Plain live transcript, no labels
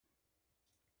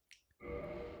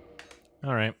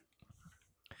All right.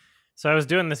 So I was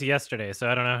doing this yesterday, so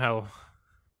I don't know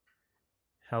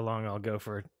how long I'll go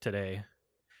for today.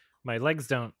 My legs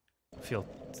don't feel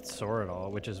sore at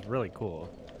all, which is really cool.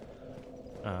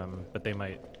 But they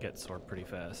might get sore pretty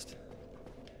fast.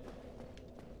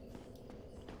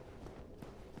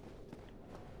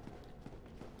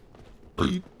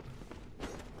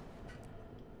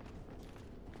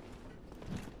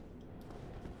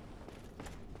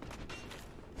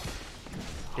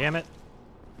 Damn it.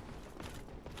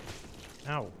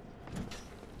 Ow.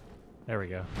 There we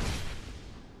go.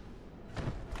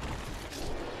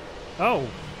 Oh!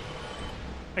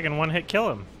 I can one-hit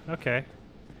kill him. Okay.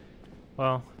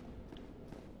 Well,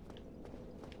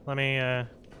 let me,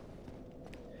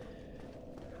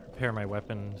 repair my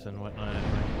weapons and whatnot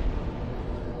anyway.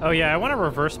 Oh yeah, I want to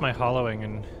reverse my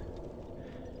hollowing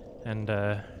and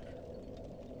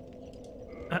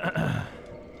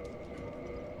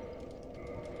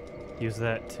use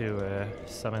that to,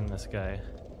 summon this guy.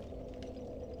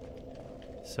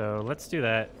 So, let's do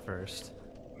that first.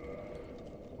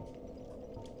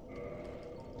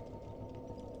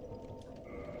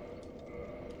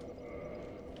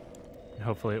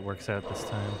 Hopefully it works out this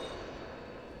time.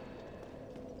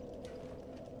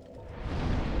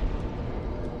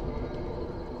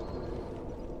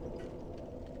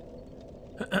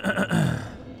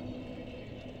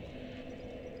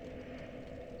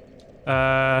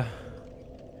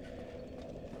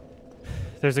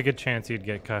 There's a good chance you'd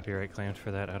get copyright claimed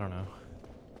for that, I don't know.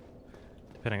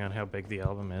 Depending on how big the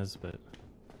album is, but...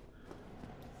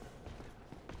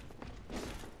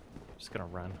 Just gonna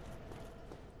run.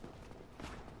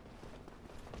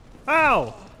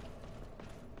 Ow!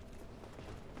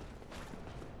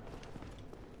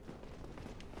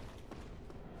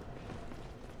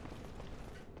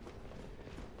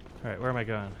 Alright, where am I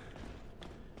going?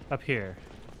 Up here.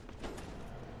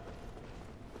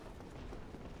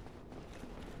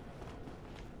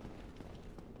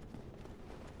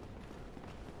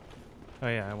 Oh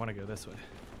yeah, I want to go this way.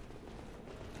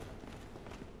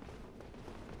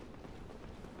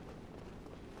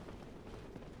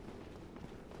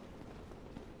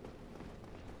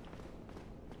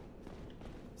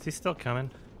 Is he still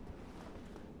coming?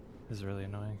 This is really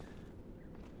annoying.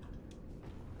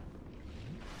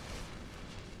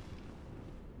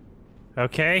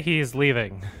 Okay, he's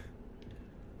leaving.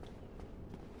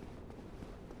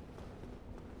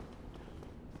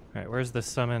 Alright, where's the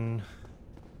summon?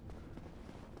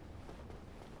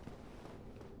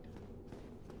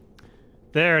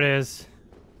 There it is.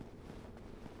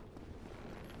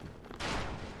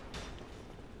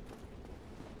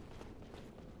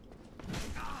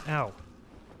 Ow.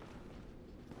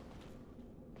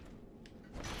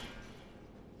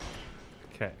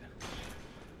 Okay.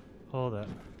 Hold up.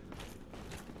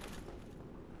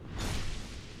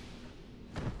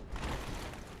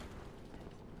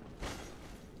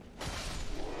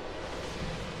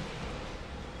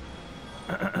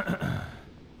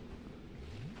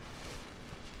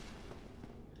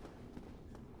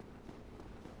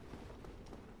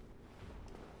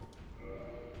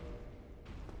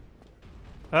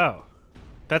 Oh.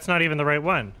 That's not even the right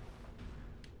one.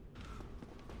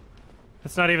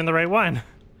 That's not even the right one.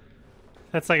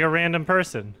 That's like a random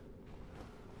person.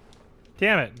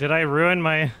 Damn it, did I ruin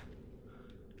my...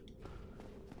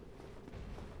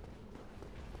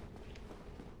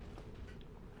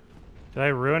 Did I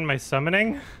ruin my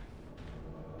summoning?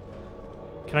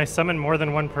 Can I summon more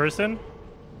than one person?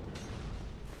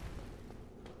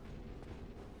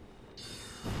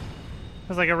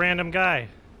 That's like a random guy.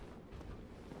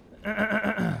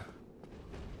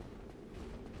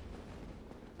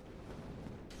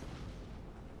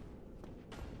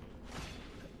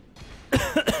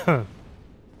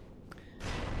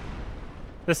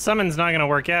 This summon's not gonna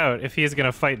work out if he's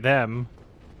gonna fight them.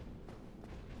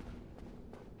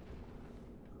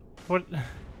 What?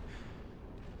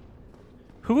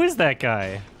 Who is that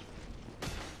guy?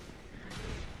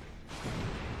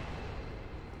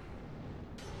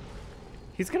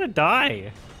 He's gonna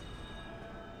die.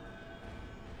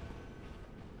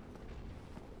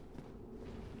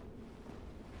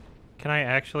 Can I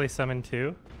actually summon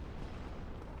two?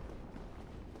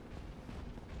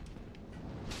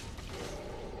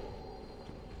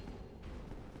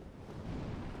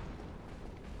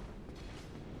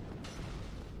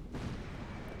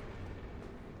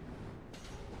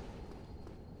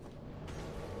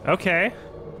 Okay.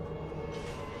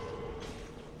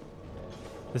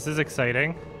 This is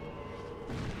exciting.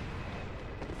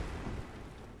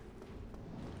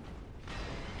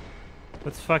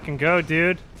 Let's fucking go,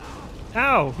 dude.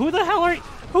 Ow, who the hell are you?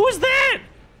 Who was that?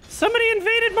 Somebody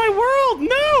invaded my world!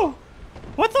 No!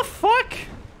 What the fuck?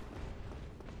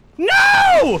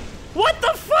 No! What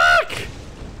the fuck?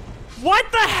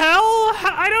 What the hell?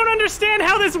 I don't understand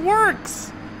how this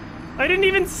works. I didn't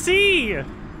even see.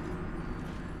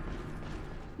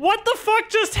 What the fuck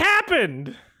just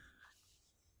happened?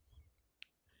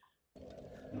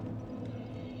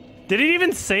 Did it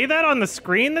even say that on the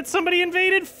screen that somebody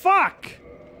invaded? Fuck!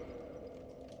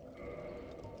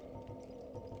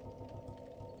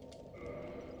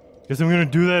 Guess I'm gonna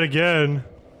do that again.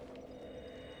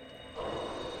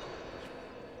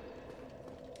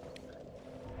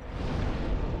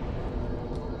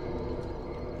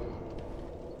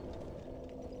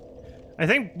 I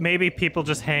think maybe people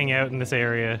just hang out in this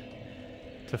area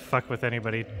to fuck with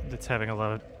anybody that's having a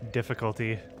lot of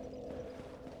difficulty.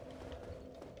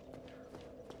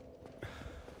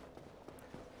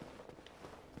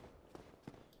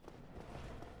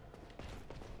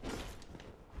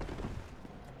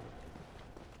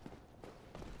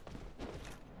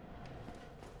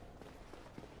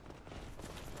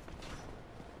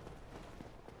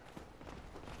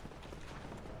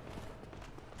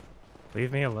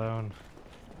 Leave me alone.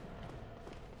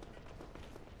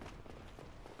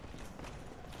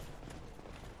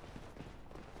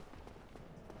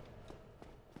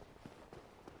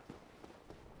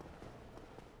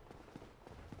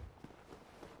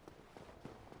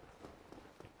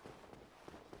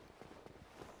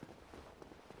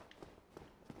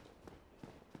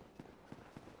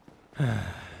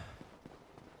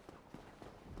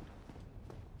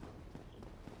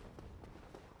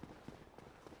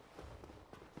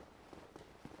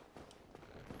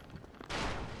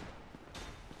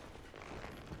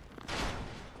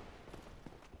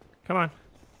 Come on.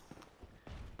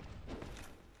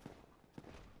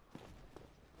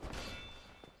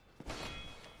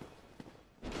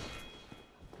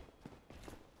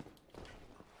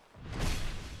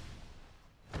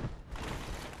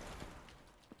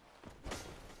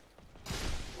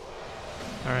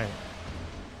 All right.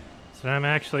 So now I'm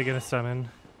actually gonna summon.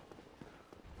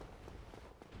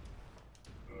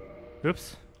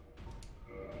 Oops.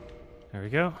 There we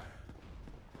go.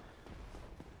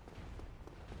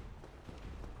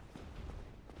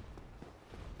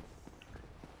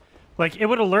 Like, it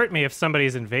would alert me if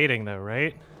somebody's invading, though,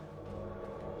 right?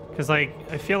 Because, like,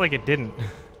 I feel like it didn't.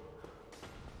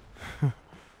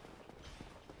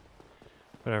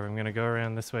 Whatever, I'm gonna go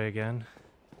around this way again.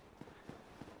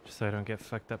 Just so I don't get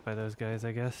fucked up by those guys,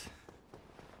 I guess.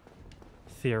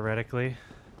 Theoretically.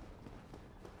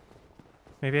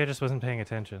 Maybe I just wasn't paying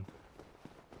attention.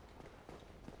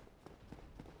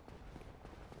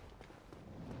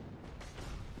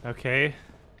 Okay.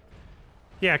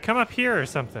 Yeah, come up here or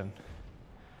something.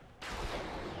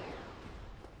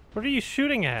 What are you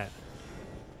shooting at?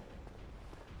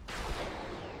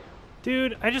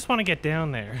 Dude, I just want to get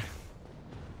down there.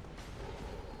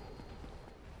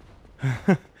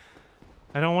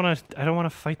 I don't want to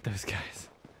fight those guys.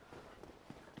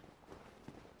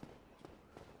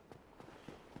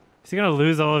 Is he gonna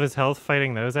lose all of his health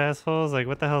fighting those assholes? Like,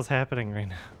 what the hell's happening right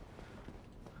now?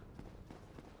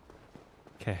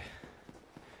 Okay.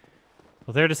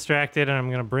 Well, they're distracted and I'm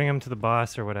gonna bring them to the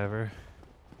boss or whatever.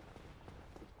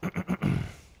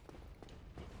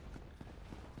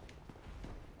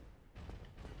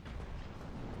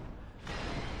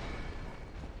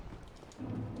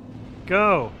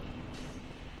 Go!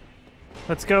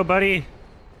 Let's go, buddy!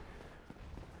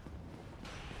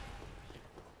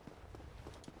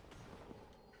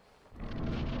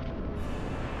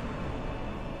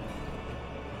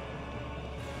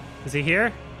 Is he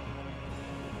here?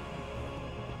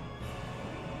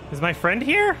 Is my friend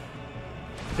here?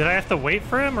 Did I have to wait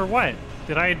for him or what?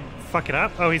 Did I fuck it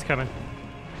up? Oh, he's coming.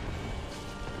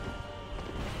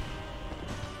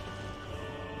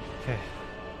 Okay.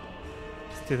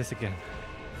 Let's do this again.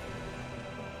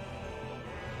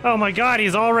 Oh my god,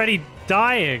 he's already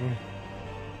dying.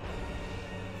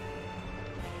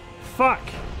 Fuck.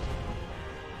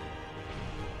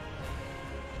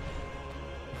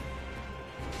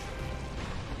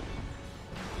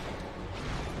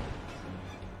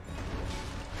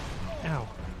 Ow.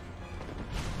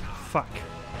 Fuck.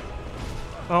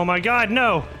 Oh my god,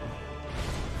 no!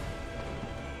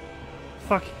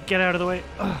 Fuck, get out of the way.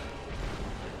 Ugh.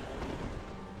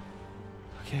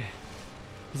 Okay.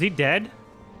 Is he dead?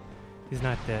 He's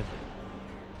not dead.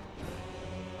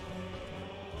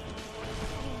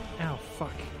 Ow,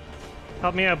 fuck.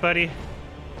 Help me out, buddy.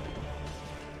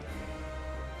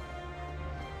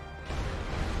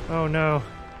 Oh no.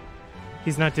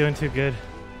 He's not doing too good.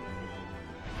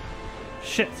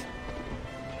 Shit.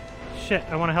 Shit,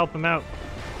 I want to help him out.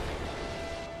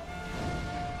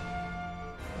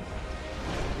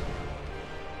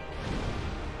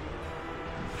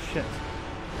 shit.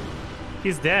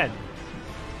 He's dead.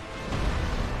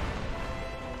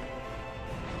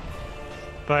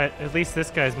 But at least this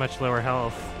guy's much lower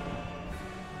health.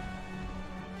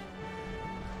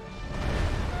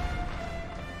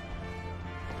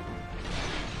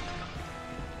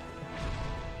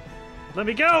 Let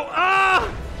me go!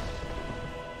 Ah!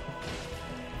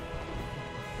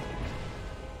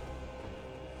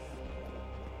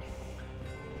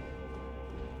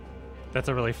 That's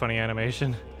a really funny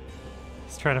animation.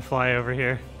 He's trying to fly over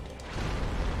here.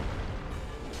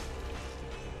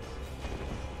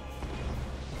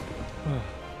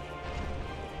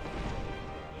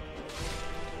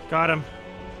 Got him.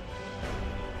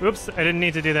 Oops, I didn't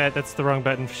need to do that. That's the wrong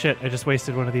button. Shit, I just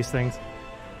wasted one of these things.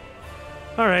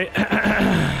 Alright.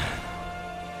 I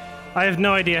have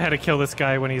no idea how to kill this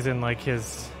guy when he's in, like,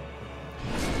 his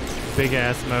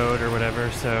big-ass mode or whatever,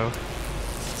 so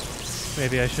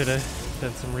maybe I should have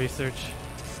done some research.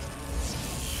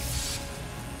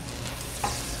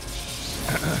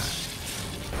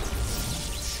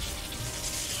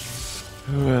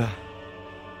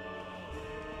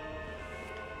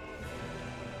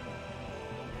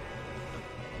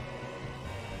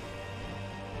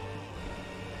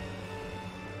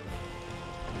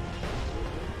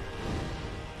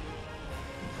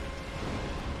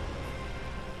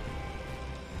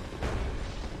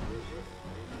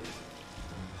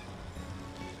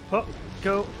 Oh,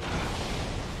 go.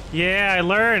 Yeah, I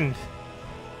learned.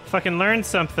 Fucking learned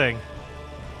something.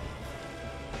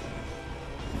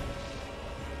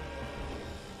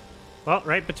 Well,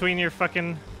 right between your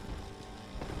fucking...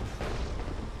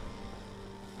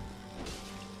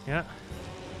 Yeah.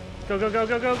 Go, go, go,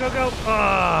 go, go, go, go!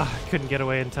 Ah, I couldn't get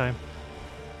away in time.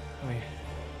 Let me...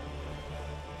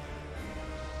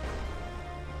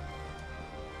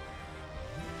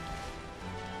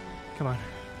 Come on.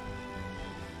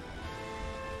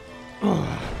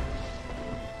 Alright.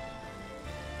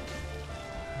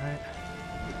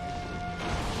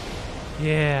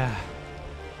 Yeah.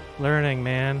 Learning,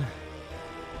 man.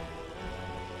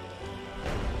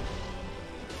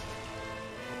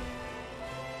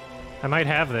 I might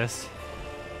have this.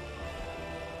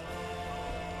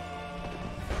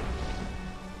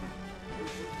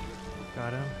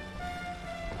 Got him.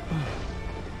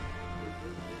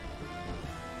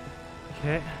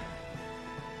 Okay.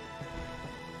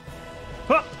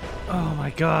 Oh! Oh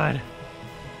my god.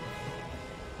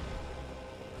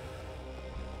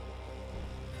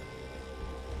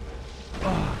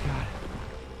 Oh god.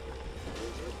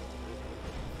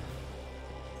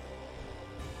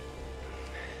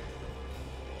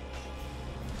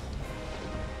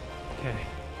 Okay.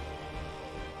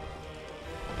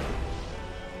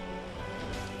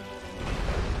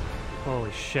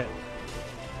 Holy shit.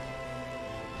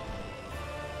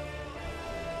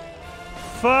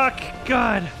 Fuck!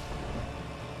 God!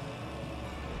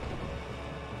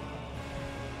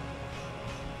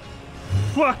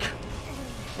 Fuck!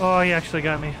 Oh, he actually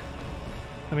got me.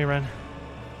 Let me run.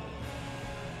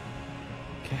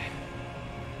 Okay.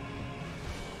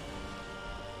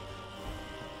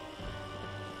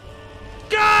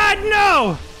 God,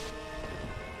 no!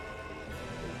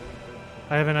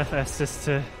 I have enough Estus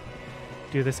to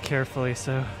do this carefully,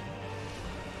 so...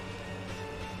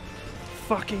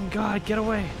 Fucking God, get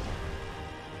away!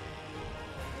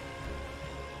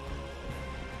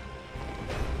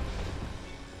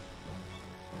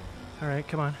 Alright,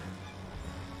 come on.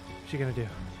 What's she gonna do?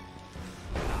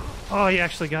 Oh, he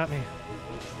actually got me.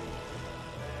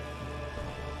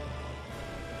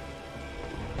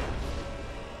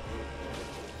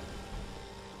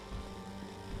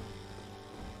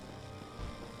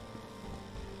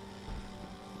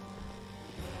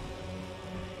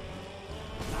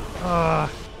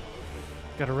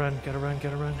 Gotta run, gotta run,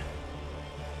 gotta run.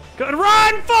 Gotta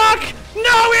run! Fuck!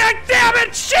 No! Damn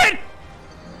it! Shit!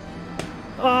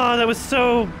 Oh, that was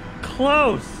so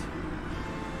close.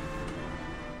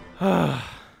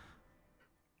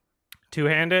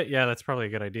 Two-hand it? Yeah, that's probably a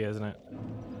good idea, isn't it?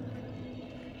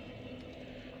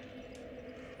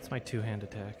 It's my two-hand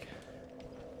attack.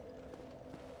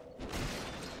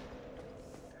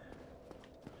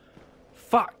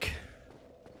 Fuck!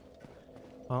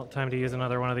 Well, time to use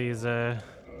another one of these,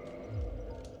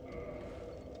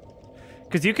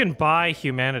 Because you can buy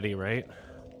humanity, right?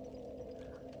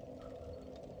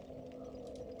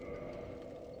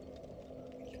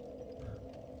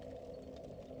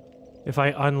 If I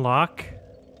unlock...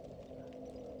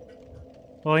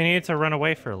 Well, I needed to run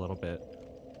away for a little bit.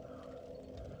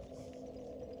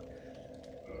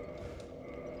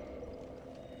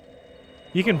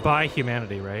 You can buy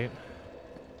humanity, right?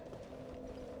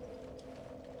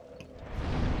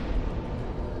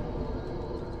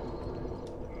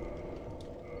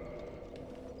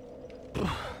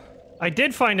 I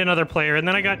did find another player, and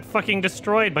then I got fucking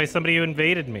destroyed by somebody who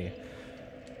invaded me.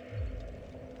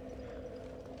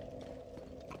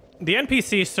 The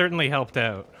NPC certainly helped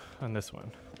out on this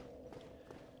one.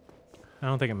 I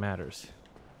don't think it matters.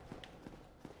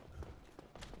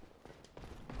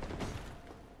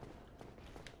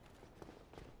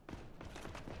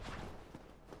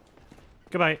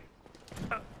 Goodbye.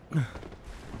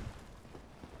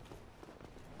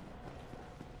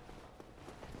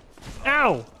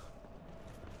 Ow!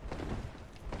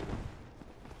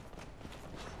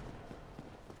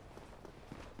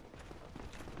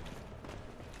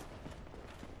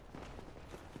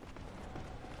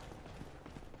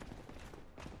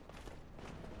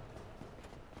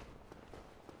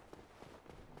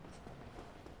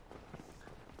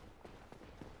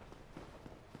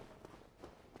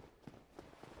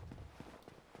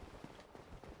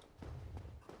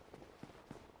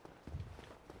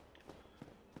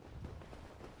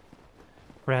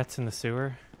 Rats in the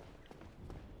sewer.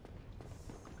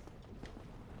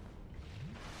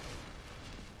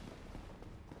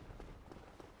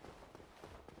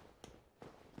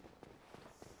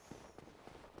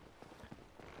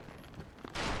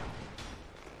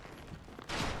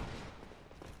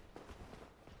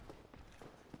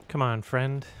 Come on,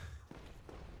 friend.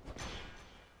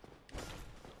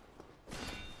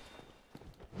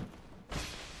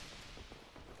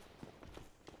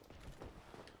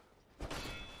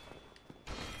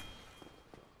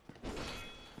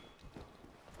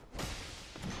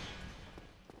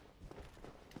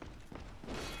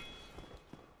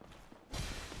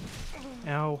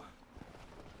 Ow.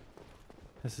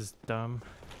 This is dumb.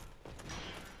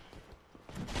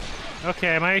 Okay,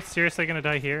 am I seriously gonna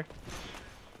die here?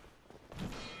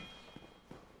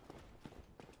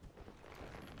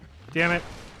 Damn it.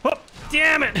 Oh,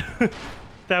 damn it!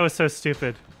 That was so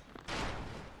stupid.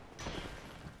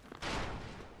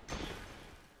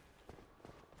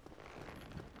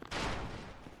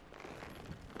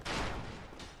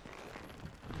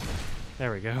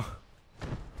 There we go.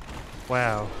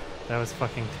 Wow, that was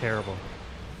fucking terrible.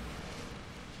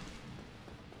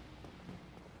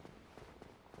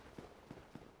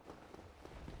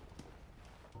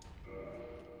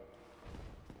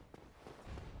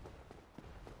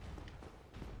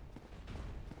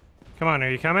 Come on,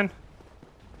 are you coming?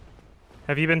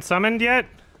 Have you been summoned yet?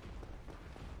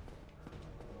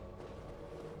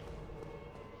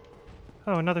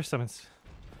 Oh, another summons.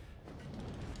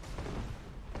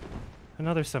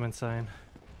 Another summon sign.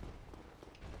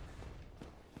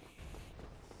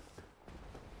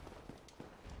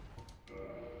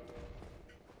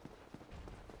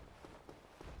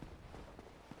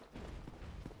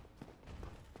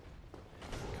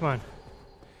 Come on.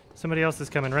 Somebody else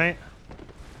is coming, right?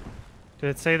 Did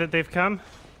it say that they've come?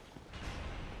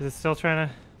 Is it still trying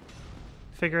to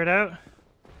figure it out?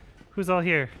 Who's all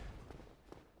here?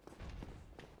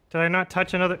 Did I not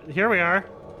touch another? Here we are.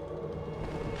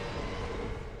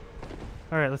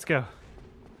 All right, let's go.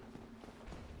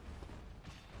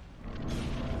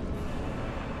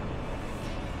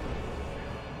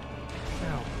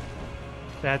 Ow.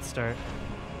 Bad start.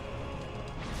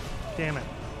 Damn it.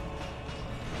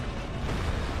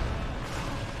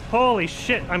 Holy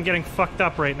shit, I'm getting fucked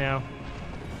up right now.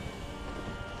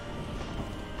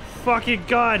 Fucking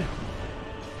God.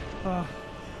 Oh,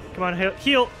 come on,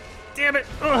 heal. Damn it.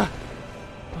 Ugh.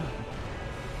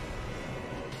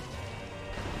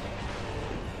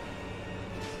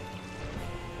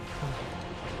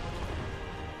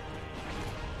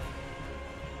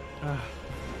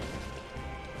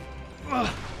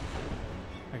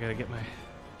 I gotta get my...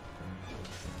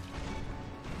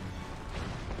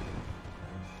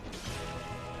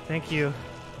 Thank you.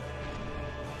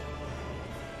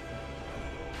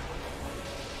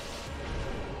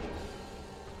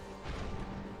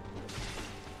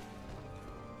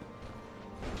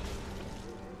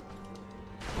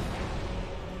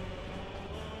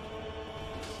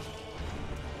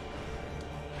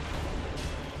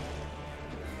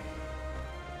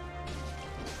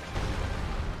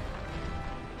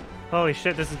 Holy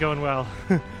shit, this is going well.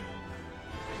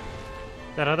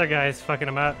 That other guy is fucking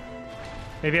him up.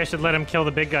 Maybe I should let him kill the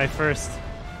big guy first.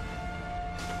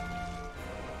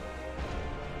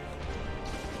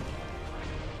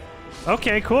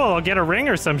 Okay, cool. I'll get a ring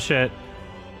or some shit.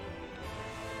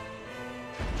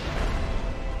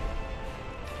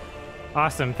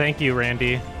 Awesome. Thank you,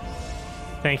 Randy.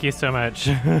 Thank you so much.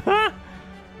 Now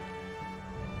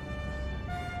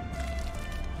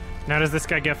does this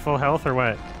guy get full health or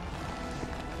what?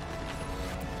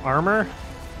 Armor?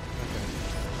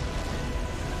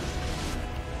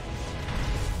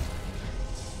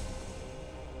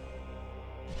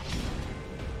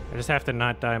 I just have to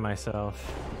not die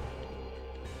myself.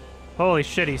 Holy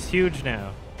shit, he's huge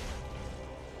now.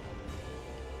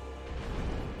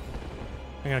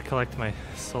 I'm gonna collect my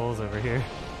souls over here.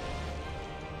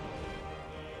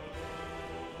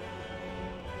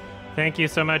 Thank you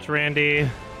so much, Randy.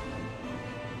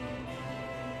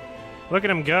 Look at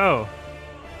him go.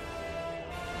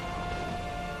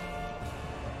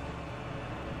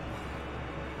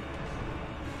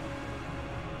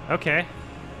 Okay.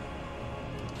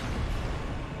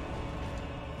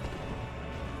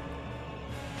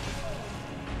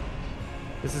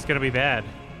 This is gonna be bad.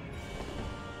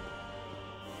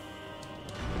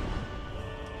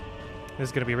 This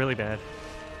is gonna be really bad.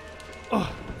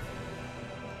 Oh.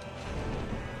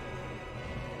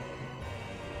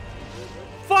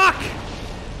 Fuck!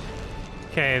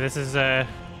 Okay, this is, I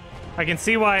can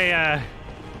see why,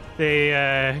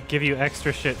 they, give you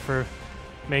extra shit for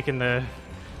making the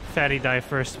fatty die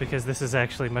first, because this is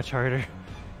actually much harder.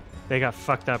 They got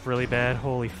fucked up really bad.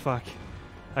 Holy fuck.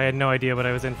 I had no idea what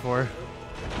I was in for.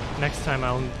 Next time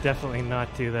I'll definitely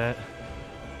not do that.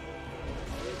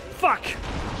 Fuck!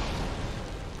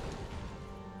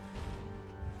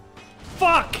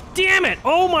 Fuck! Damn it!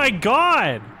 Oh my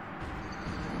god!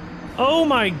 Oh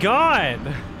my god!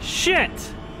 Shit!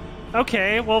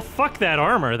 Okay, well fuck that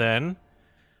armor then.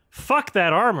 Fuck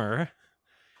that armor.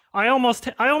 I almost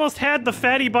had the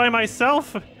fatty by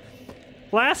myself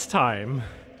last time.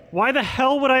 Why the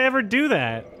hell would I ever do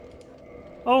that?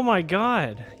 Oh my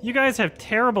god. You guys have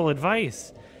terrible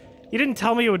advice. You didn't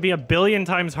tell me it would be 1,000,000,000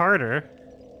 times harder.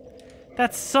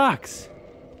 That sucks.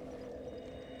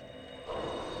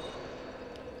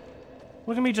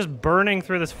 Look at me just burning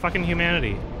through this fucking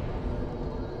humanity.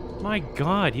 My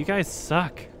god, you guys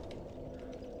suck.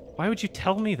 Why would you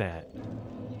tell me that?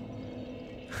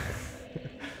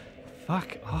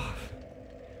 Fuck off.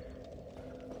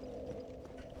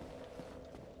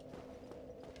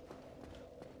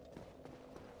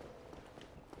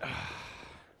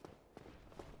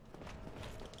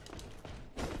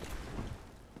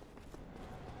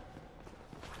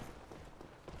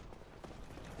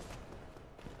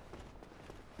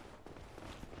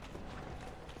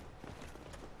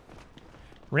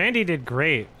 Randy did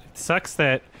great. It sucks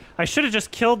that I should have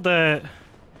just killed the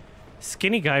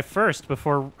skinny guy first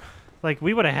before, like,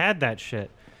 we would have had that shit.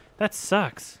 That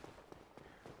sucks.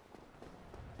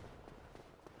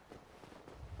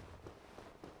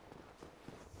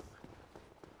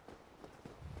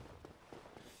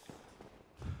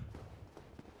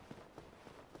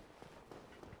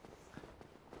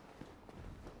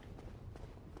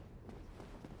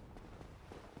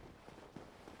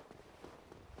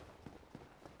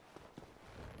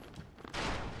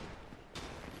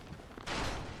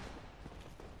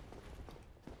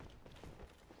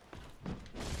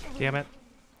 Damn it.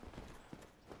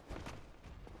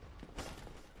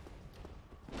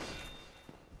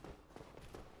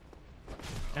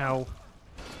 Ow.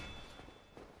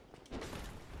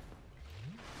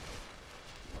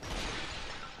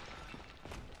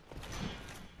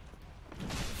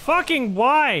 Fucking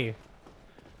why?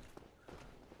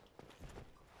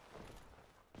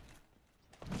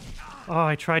 Oh,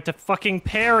 I tried to fucking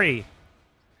parry.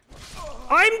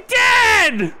 I'm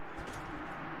dead!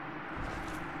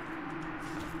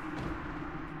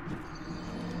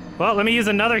 Well, let me use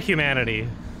another humanity.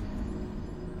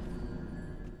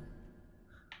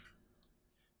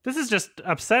 This is just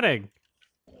upsetting.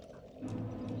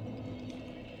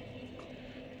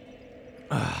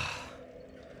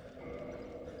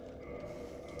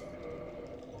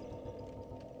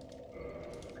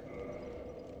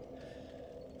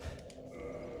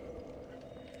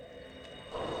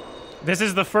 This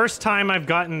is the first time I've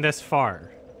gotten this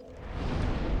far.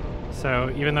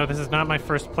 So, even though this is not my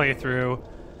first playthrough,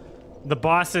 the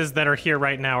bosses that are here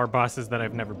right now are bosses that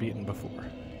I've never beaten before.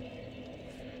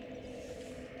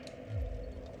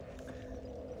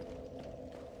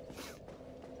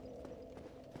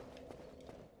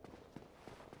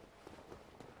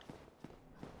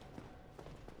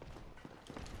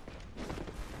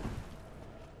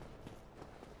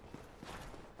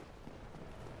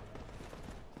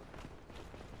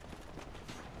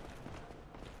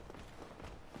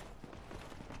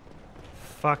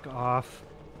 Fuck off.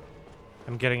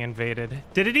 I'm getting invaded.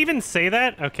 Did it even say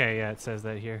that? Okay, yeah, it says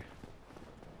that here.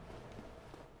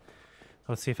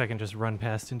 Let's see if I can just run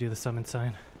past and do the summon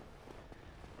sign.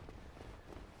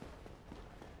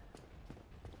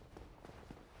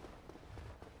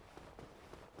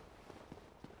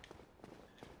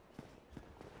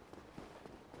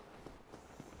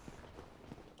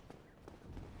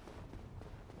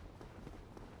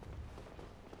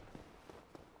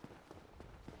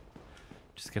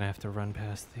 Just gonna have to run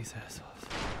past these assholes.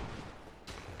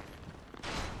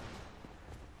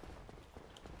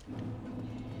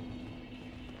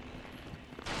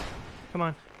 Come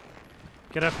on.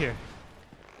 Get up here.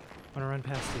 I wanna run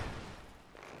past you.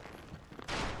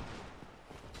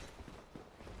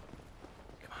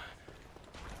 Come on.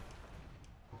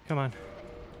 Come on.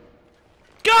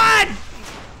 God!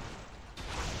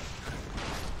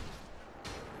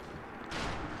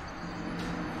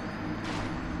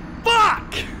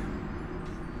 Fuck!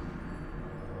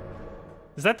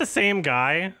 Is that the same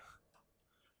guy?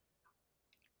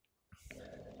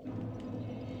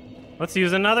 Let's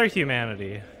use another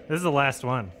humanity. This is the last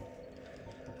one.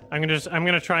 I'm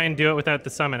gonna try and do it without the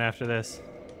summon after this.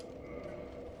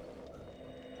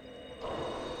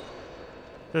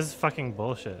 This is fucking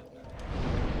bullshit.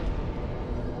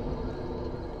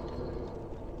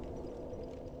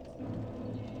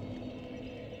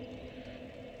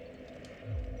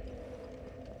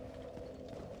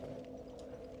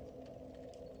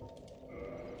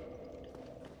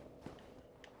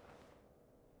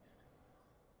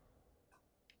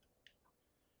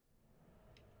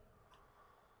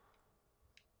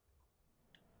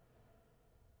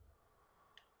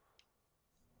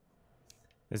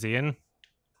 Is he in?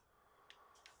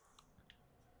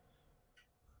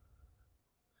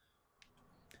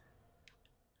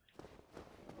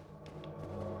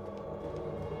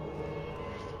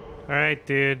 All right,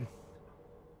 dude.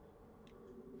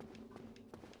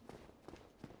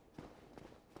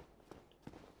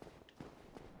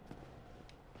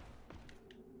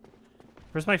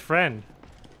 Where's my friend?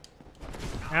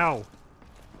 Ow.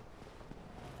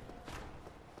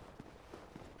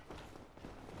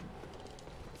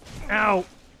 Ow!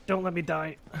 Don't let me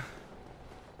die.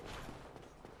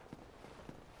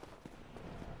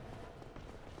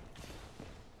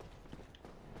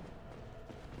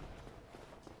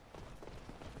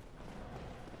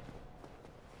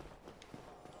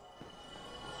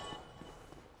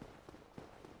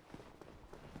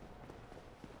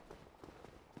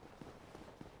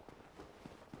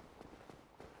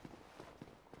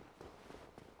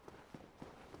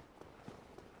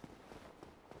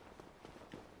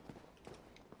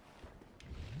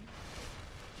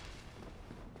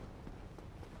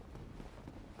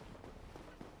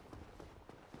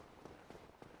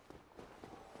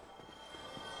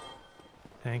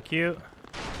 Thank you.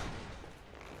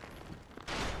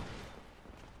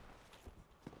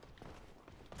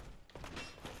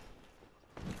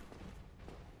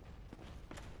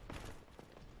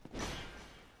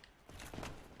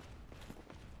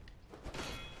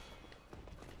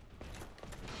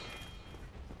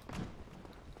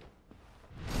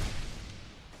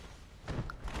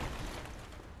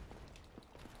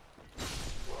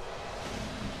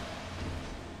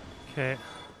 Okay.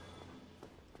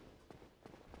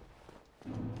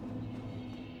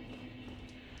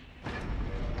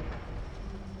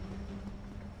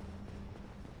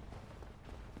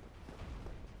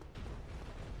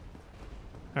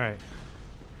 Alright.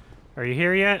 Are you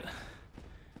here yet?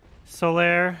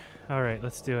 Solaire? Alright,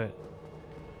 let's do it.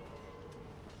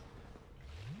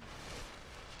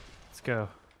 Let's go.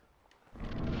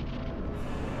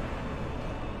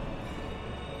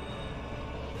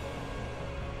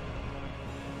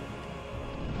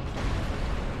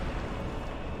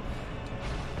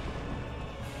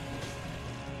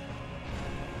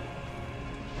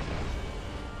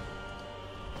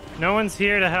 No one's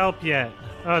here to help yet.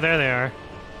 Oh, there they are.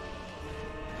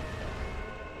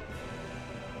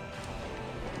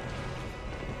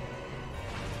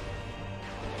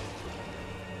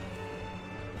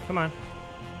 Come on.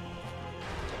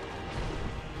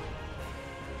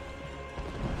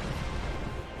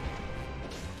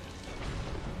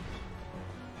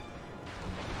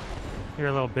 You're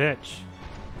a little bitch.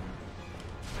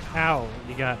 Ow,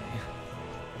 you got me.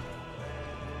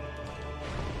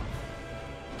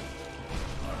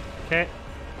 Okay.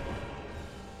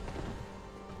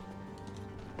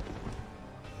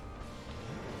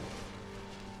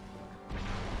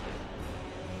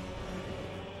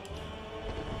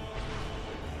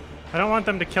 I don't want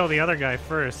them to kill the other guy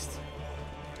first.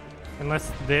 Unless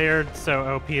they're so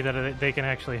OP that they can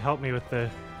actually help me with the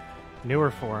newer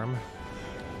form.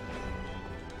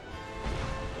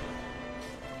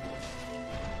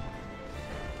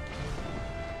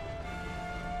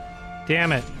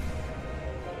 Damn it.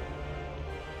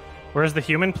 Where's the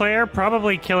human player?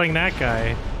 Probably killing that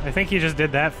guy. I think he just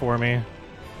did that for me.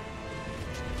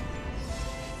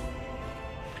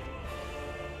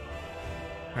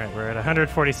 Alright, we're at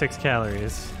 146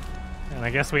 calories. And I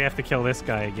guess we have to kill this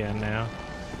guy again now.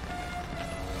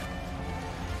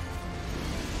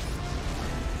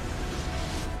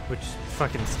 which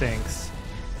fucking stinks.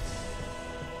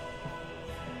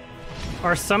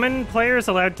 Are summon players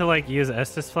allowed to, like, use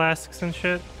Estus flasks and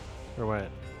shit? Or what?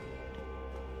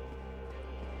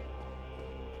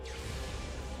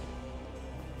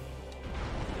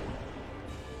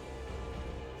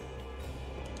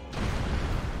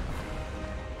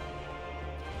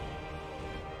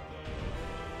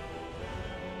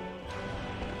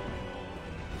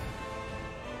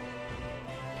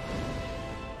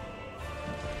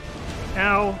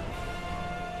 Ow.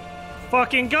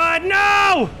 Fucking God,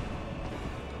 no!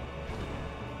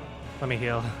 Let me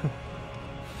heal.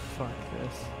 Fuck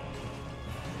this.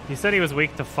 He said he was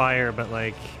weak to fire, but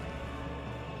like...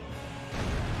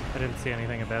 I didn't see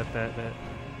anything about that.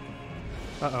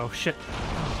 Uh-oh, shit.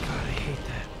 Oh God, I hate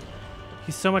that.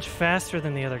 He's so much faster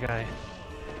than the other guy.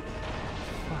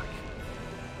 Fuck.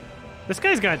 This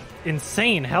guy's got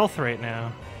insane health right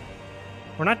now.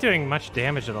 We're not doing much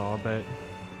damage at all, but...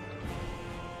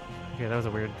 Okay, that was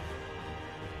a weird...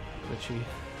 glitchy...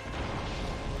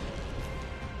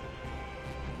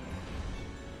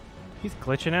 He's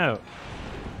glitching out.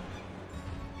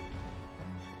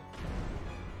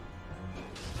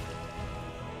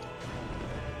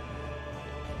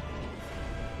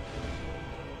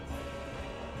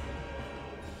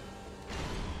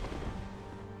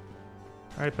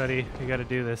 All right, buddy, you got to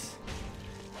do this.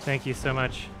 Thank you so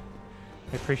much.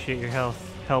 I appreciate your help.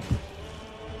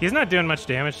 He's not doing much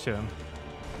damage to him.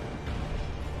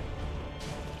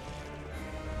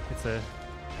 It's a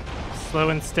slow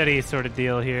and steady sort of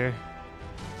deal here.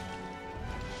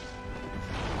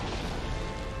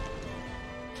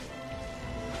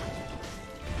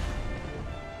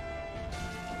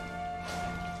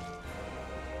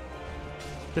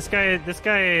 This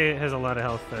guy has a lot of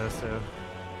health though, so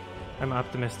I'm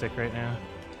optimistic right now.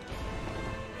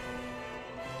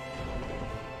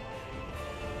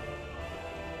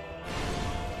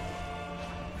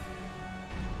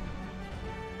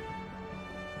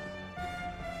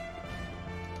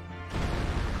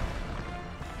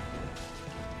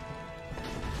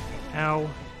 Ow.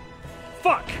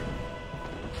 Fuck!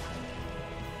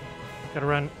 Gotta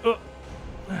run. Oh.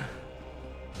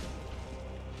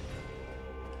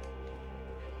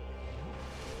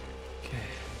 Okay.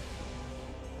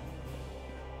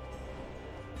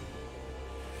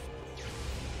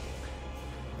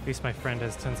 At least my friend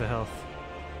has tons of health.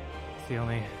 It's the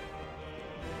only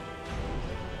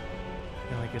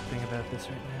good thing about this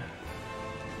right now.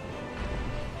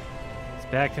 It's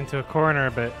backed into a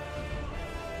corner, but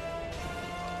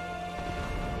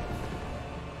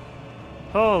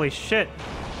holy shit!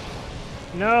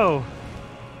 No!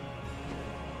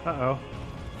 Uh-oh.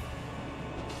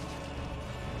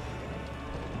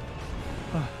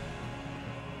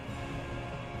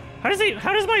 How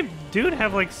does my dude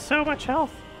have, like, so much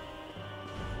health?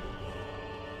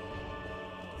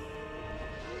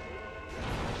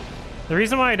 The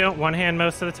reason why I don't one-hand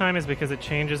most of the time is because it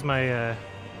changes my,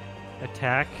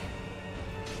 attack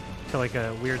to, like,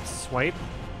 a weird swipe,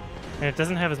 and it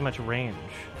doesn't have as much range.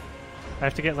 I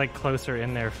have to get, like, closer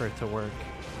in there for it to work,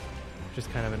 which is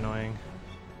kind of annoying.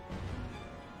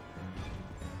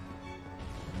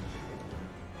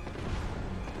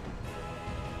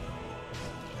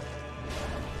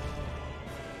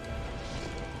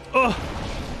 Oh!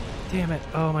 Damn it.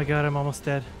 Oh my God, I'm almost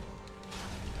dead.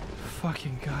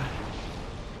 Fucking God.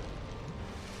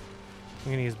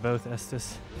 I'm gonna use both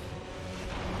Estus.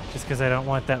 Just because I don't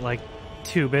want that, like,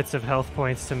 2 bits of health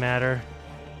points to matter.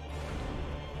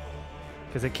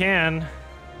 Because it can.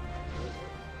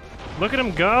 Look at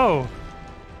him go!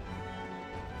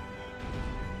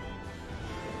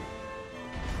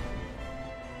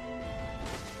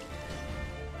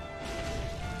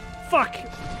 Fuck!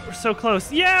 We're so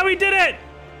close. Yeah, we did it!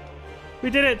 We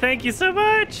did it! Thank you so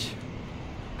much!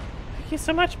 Thank you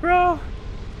so much, bro!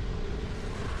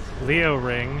 Leo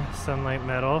ring, sunlight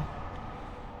metal.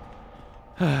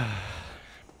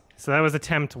 So that was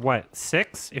attempt, what,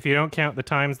 6? If you don't count the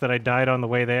times that I died on the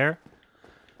way there.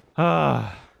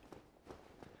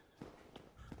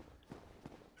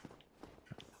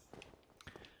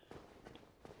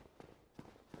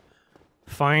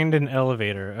 Find an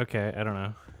elevator. Okay, I don't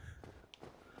know.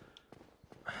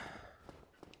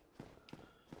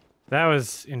 That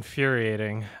was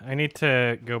infuriating. I need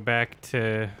to go back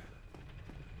to...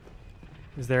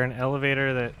 Is there an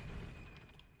elevator that...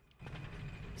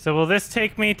 So will this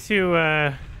take me to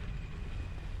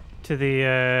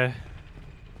the,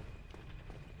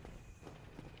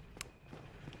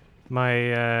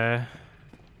 my,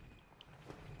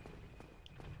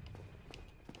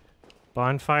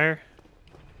 bonfire?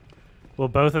 Will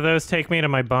both of those take me to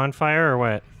my bonfire, or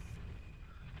what?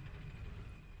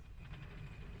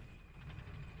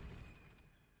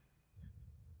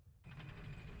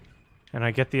 And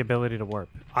I get the ability to warp.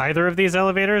 Either of these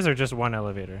elevators or just one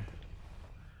elevator?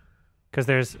 Because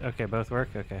there's... Okay, both work?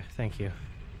 Okay, thank you.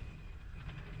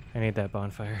 I need that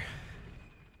bonfire.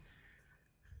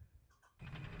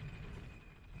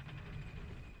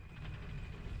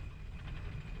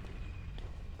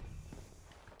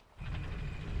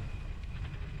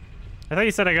 I thought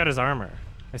you said I got his armor.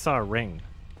 I saw a ring.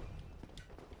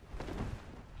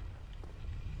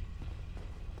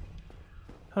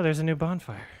 Oh, there's a new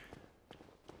bonfire.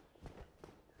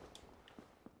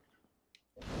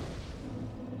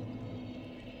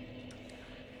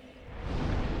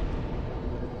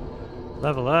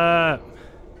 Level up!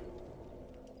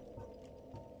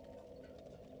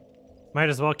 Might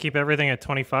as well keep everything at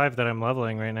 25 that I'm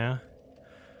leveling right now.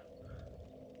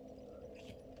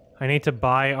 I need to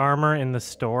buy armor in the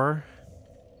store.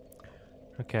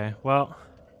 Okay, well...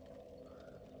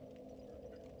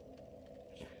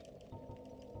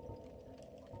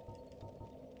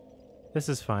 This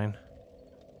is fine.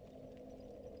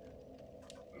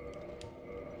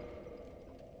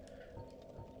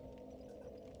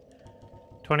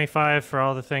 $25 for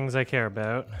all the things I care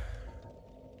about.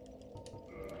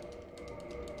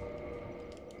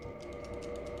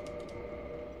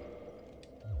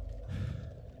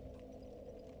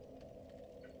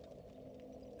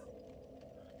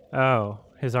 Oh,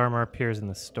 his armor appears in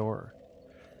the store.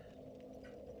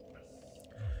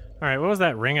 Alright, what was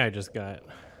that ring I just got?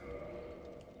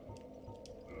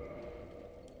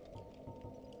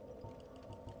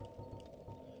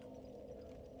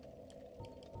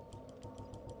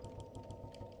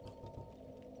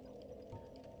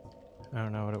 I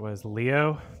don't know what it was.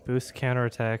 Leo? Boost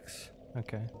counterattacks.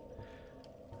 Okay.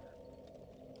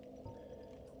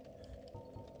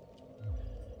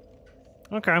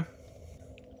 Okay.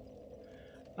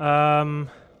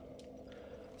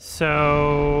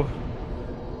 So...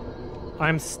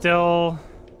 I'm still...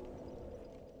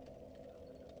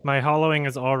 My hollowing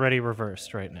is already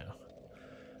reversed right now.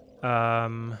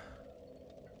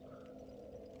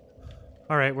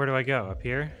 Alright, where do I go? Up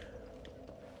here?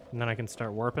 And then I can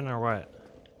start warping, or what?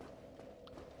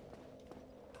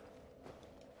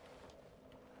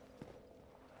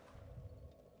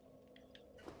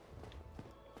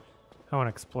 I want to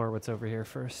explore what's over here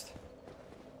first.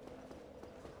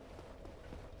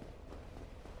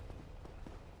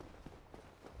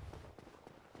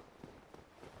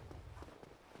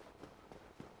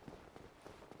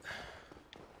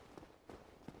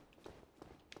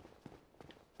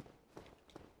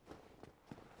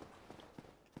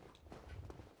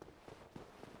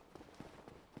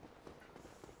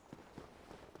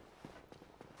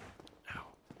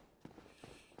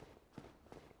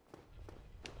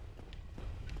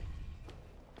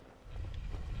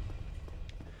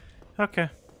 Okay.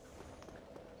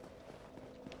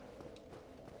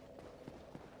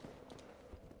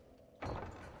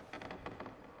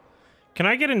 Can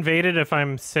I get invaded if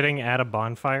I'm sitting at a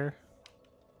bonfire?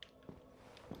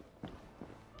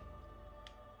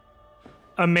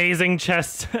 Amazing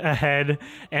chest ahead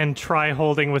and try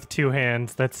holding with two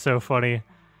hands. That's so funny.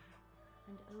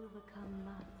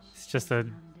 It's just a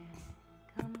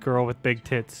girl with big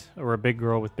tits, or a big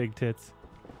girl with big tits.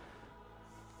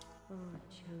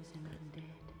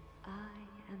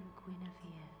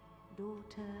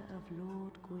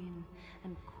 Lord Gwyn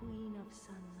and Queen of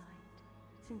Sunlight,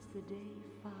 since the day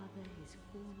Father is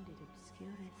formed it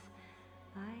obscureth,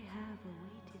 I have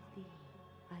awaited thee.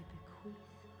 I bequeath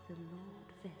the Lord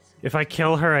vessel. If I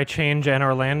kill her, I change Anne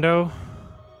Orlando.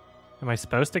 Am I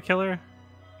supposed to kill her?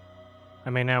 I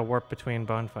may now warp between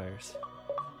bonfires.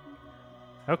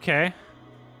 Okay.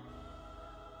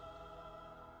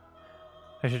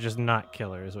 I should just not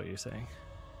kill her, is what you're saying.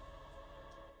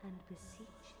 And beseech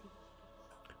thee,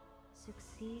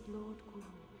 succeed Lord Gwyn,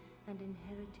 and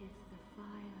inheriteth the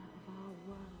fire of our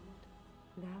world.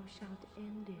 Thou shalt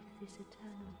endeth this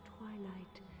eternal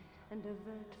twilight, and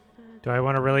avert further... Do I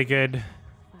want a really good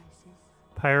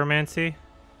pyromancy?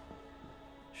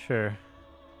 Sure.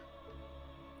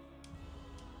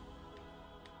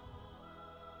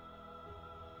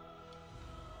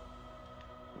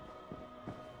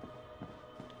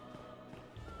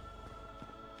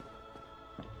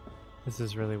 This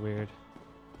is really weird.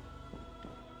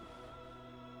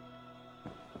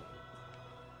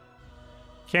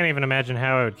 Can't even imagine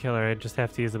how I would kill her. I'd just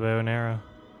have to use a bow and arrow.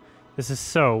 This is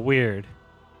so weird.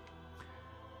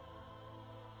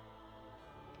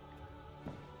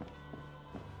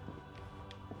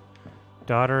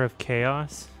 Daughter of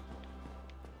Chaos?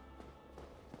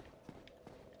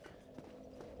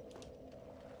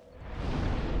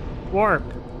 Warp!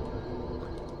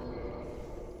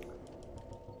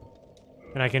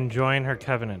 And I can join her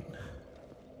covenant.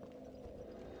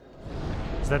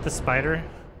 that the spider?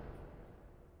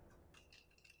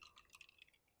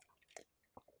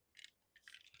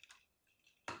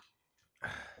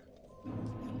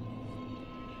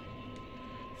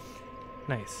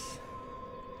 Nice.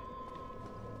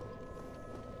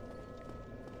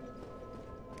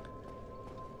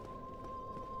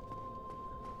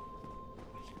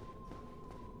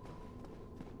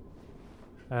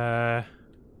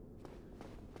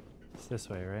 It's this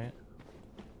way, right?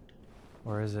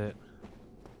 Or is it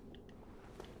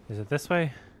this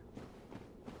way?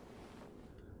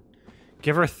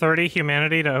 Give her 30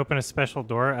 humanity to open a special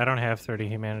door? I don't have 30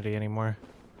 humanity anymore.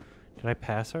 Did I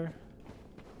pass her?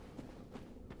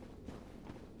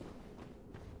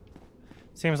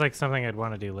 Seems like something I'd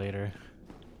want to do later.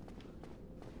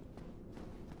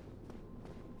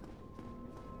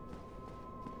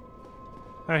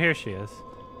 Oh, here she is.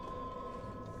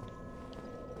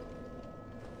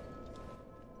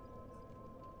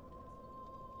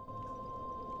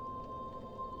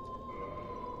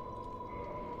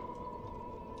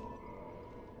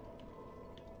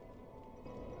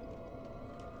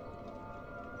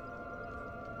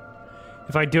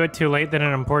 If I do it too late, then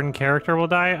an important character will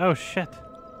die? Oh, shit.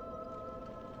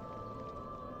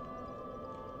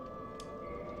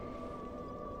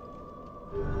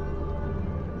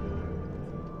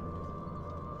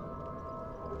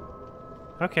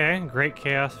 Okay, great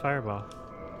chaos fireball.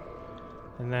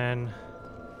 And then...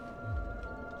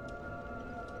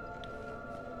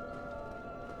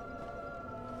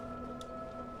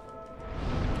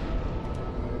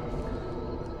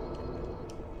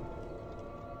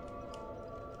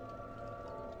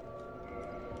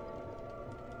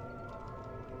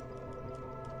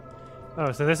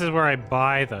 Oh, so this is where I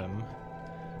buy them.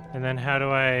 And then how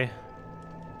do I...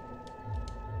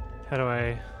 How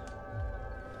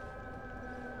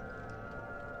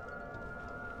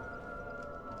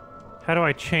do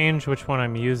I change which one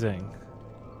I'm using?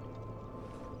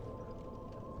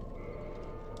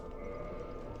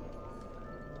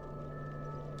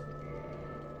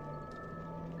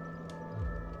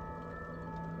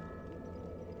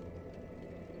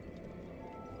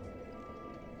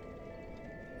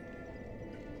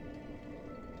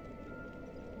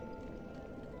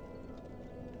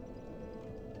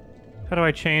 How do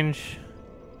I change?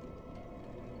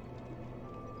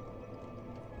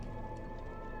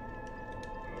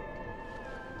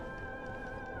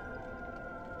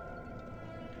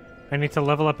 I need to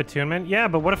level up attunement? Yeah,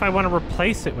 but what if I want to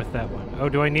replace it with that one? Oh,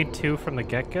 do I need 2 from the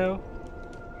get-go?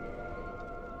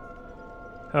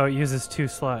 Oh, it uses 2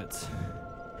 slots.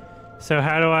 So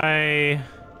how do I...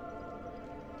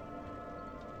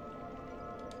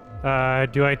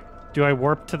 Do I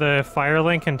warp to the fire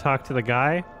link and talk to the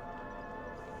guy?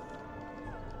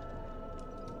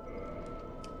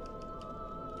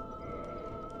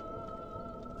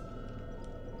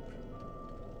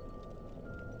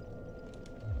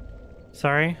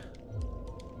 Sorry?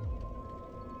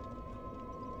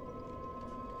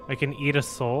 I can eat a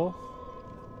soul?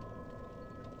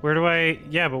 Where do I...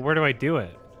 Yeah, but where do I do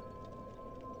it?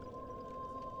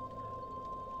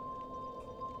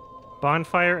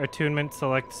 Bonfire, attunement,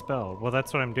 select spell. Well,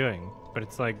 that's what I'm doing. But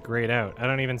it's like grayed out. I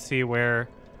don't even see where...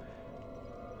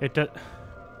 It does...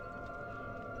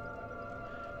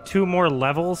 2 more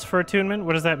levels for attunement?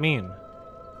 What does that mean?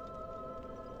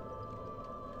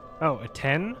 Oh, a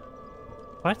 10?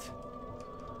 What?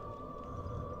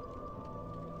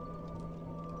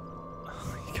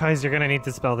 You guys, you're gonna need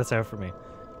to spell this out for me.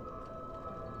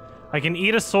 I can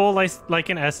eat a soul like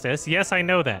an Estes. Yes, I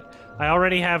know that. I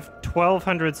already have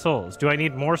 1,200 souls. Do I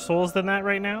need more souls than that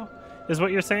right now? Is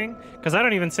what you're saying? Because I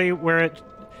don't even see where it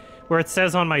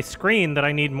says on my screen that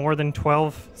I need more than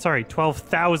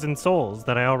 12,000 souls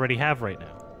that I already have right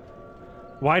now.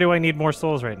 Why do I need more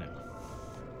souls right now?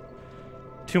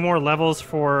 2 more levels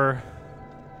for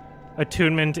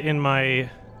attunement in my...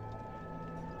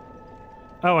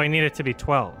 Oh, I need it to be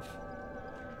 12.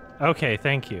 Okay,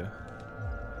 thank you.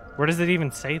 Where does it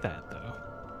even say that, though?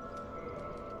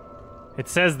 It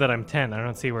says that I'm 10. I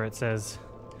don't see where it says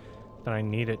that I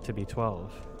need it to be 12.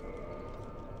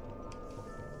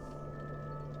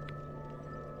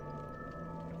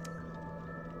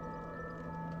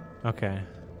 Okay.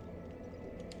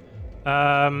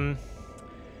 So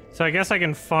I guess I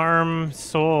can farm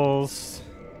souls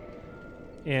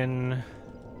in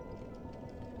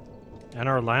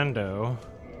Orlando.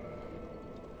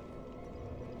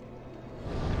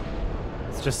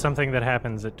 It's just something that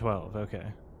happens at 12. Okay.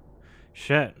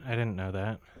 Shit, I didn't know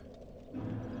that.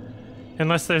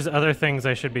 Unless there's other things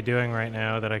I should be doing right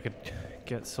now that I could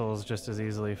get souls just as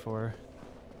easily for.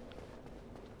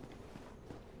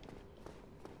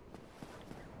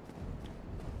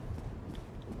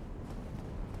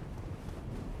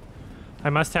 I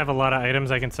must have a lot of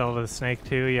items I can sell to the snake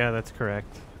too. Yeah, that's correct.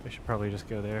 I should probably just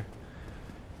go there.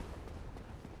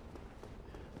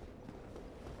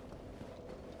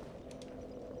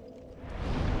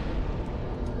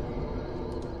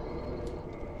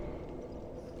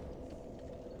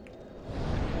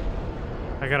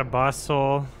 I got a boss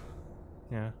soul.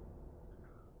 Yeah.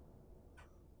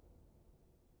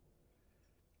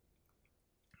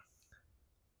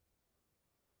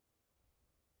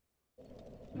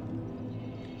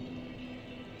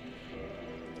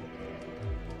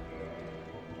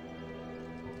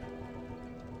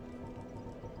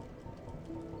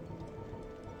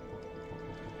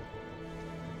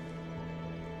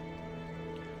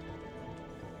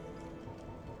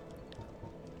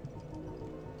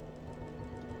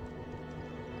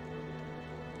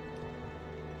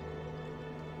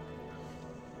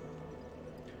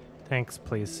 Thanks,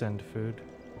 please send food.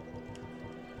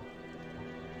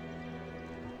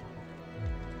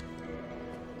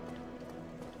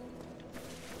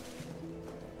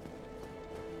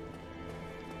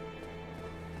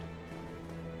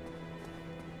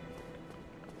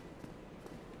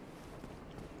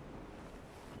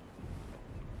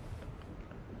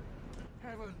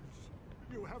 Heavens,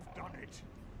 you have done it.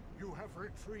 You have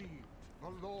retrieved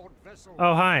the Lord Vessel.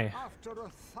 Oh, hi. After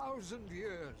 1,000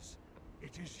 years,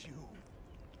 it is you.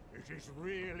 It is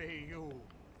really you.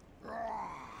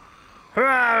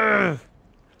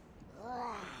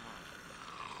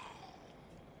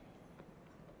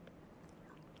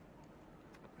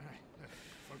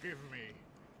 Forgive me.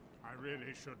 I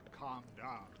really should calm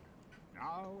down.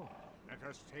 Now, let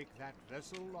us take that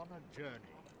vessel on a journey.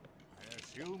 I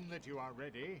assume that you are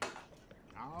ready.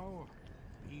 Now,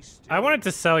 be still. I wanted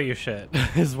to sell you shit,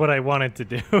 is what I wanted to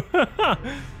do.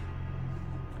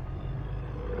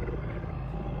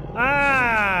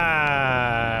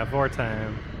 Ah,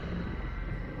 wartime.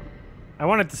 I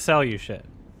wanted to sell you shit.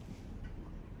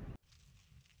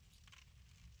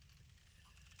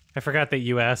 I forgot that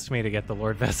you asked me to get the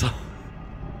Lord Vessel.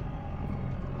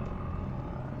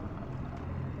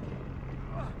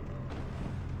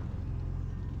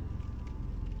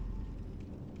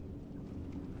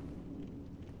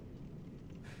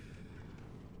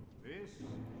 This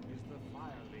is the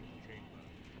firelink chamber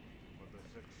for the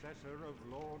successor of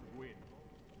Lord Gwyn.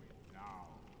 Now,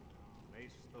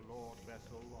 place the Lord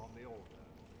Vessel on the altar.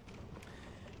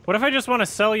 What if I just want to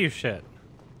sell you shit?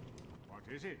 What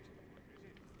is it?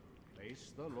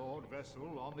 Place the Lord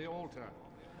Vessel on the altar.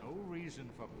 No reason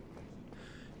for...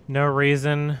 No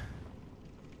reason.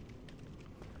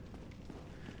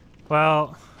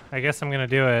 Well, I guess I'm gonna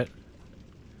do it.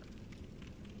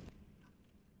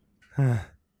 Are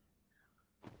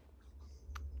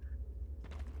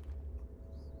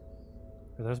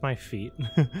those my feet?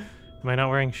 Am I not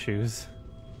wearing shoes?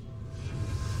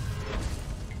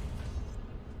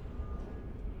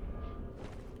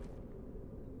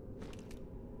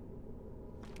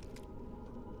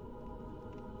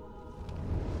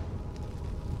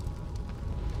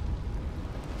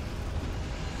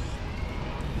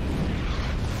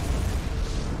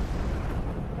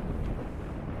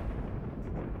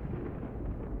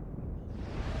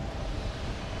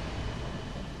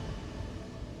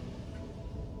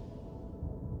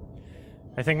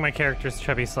 I think my character's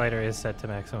chubby slider is set to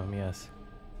maximum, yes.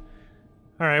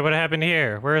 Alright, what happened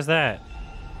here? Where is that?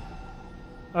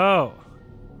 Oh.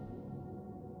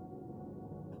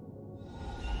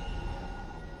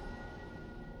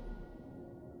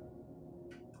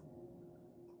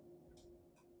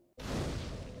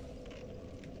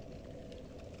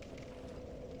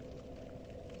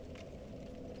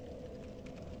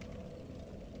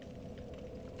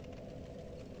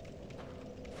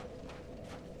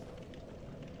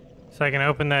 So I can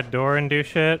open that door and do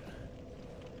shit?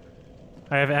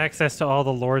 I have access to all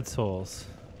the Lord Souls.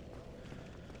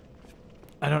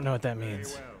 I don't know what that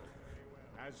means. Very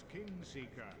well. As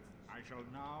Kingseeker, I shall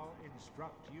now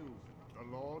instruct you,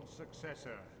 the Lord's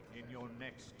successor, in your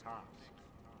next task.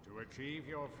 To achieve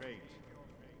your fate,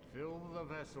 fill the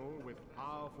vessel with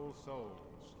powerful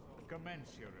souls,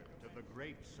 commensurate to the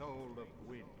great soul of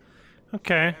Gwyn.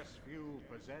 Okay. Scarce few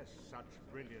possess such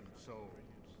brilliant souls.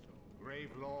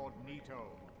 Grave Lord Nito,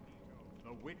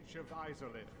 the Witch of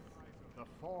Izalith, the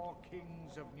 4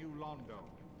 kings of New Londo,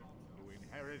 who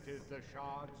inherited the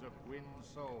shards of Gwyn's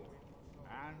soul,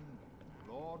 and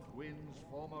Lord Gwyn's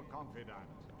former confidant,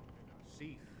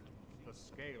 Seath the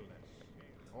Scaleless.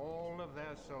 All of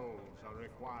their souls are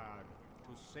required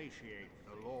to satiate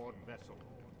the Lord Vessel.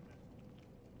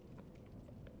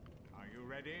 Are you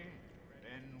ready?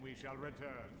 Then we shall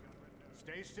return.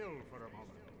 Stay still for a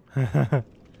moment.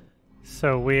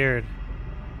 So weird.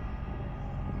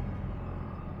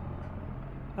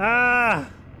 Ah!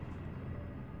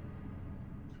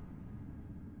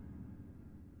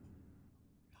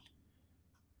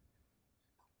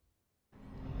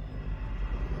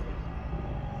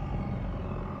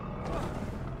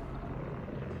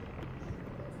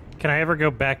 Can I ever go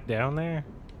back down there?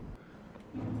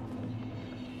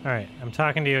 Alright, I'm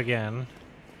talking to you again.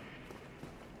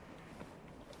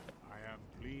 I am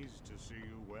pleased to see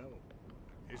you well.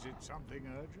 Is it something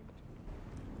urgent?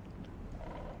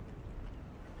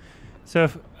 So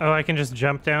if... Oh, I can just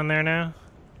jump down there now?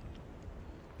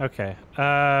 Okay.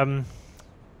 Don't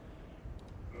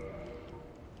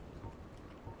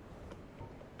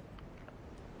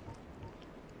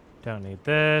need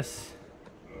this.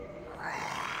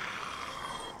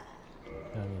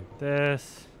 Don't need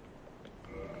this.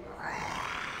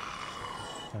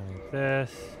 Don't need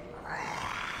this.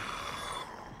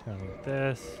 Don't need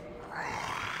this.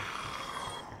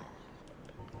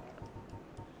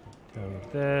 Don't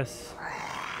need this.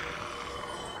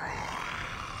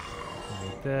 Don't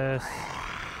need this.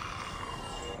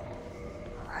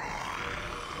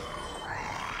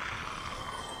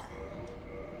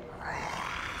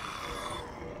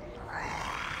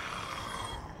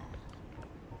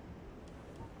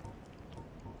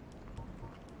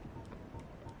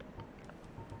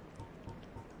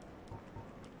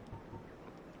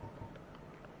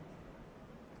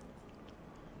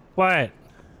 What?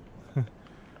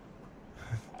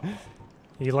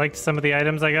 You liked some of the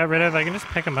items I got rid of? I can just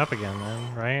pick them up again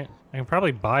then, right? I can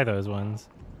probably buy those ones.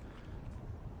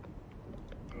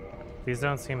 These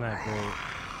don't seem that great.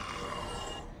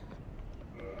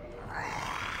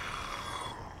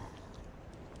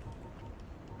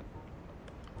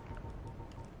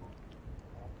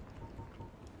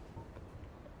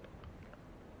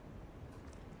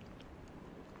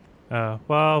 Oh,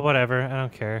 well, whatever. I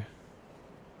don't care.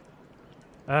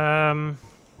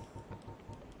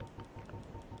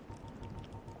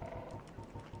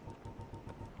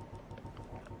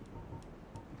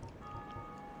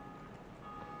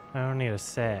 I don't need a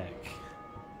sack.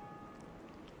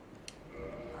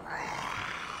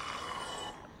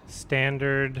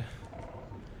 Standard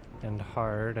and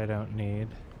hard I don't need.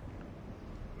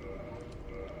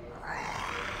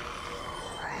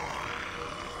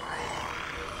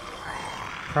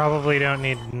 Probably don't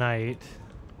need night.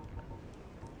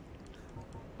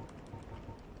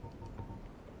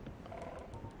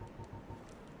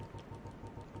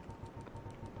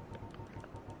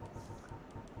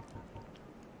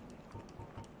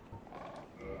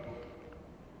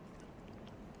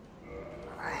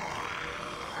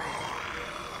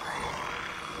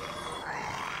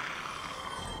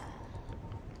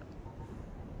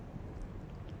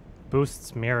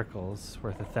 Boosts miracles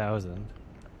worth 1,000.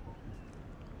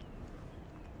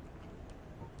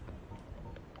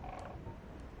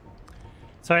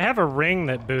 So I have a ring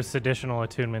that boosts additional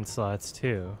attunement slots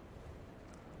too.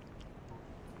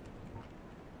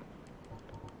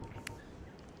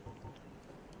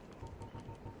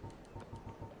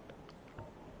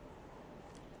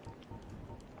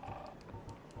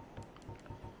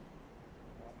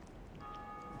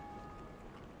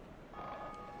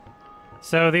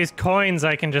 So these coins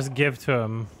I can just give to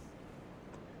him.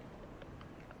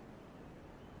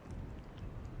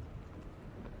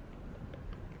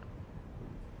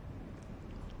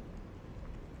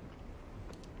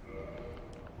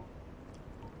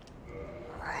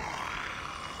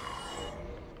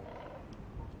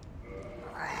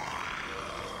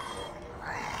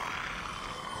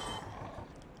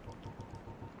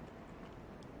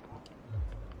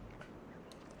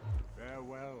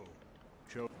 Farewell.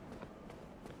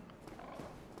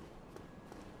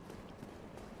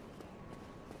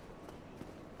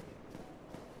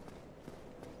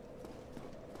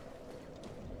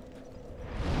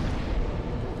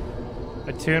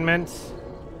 Attunements.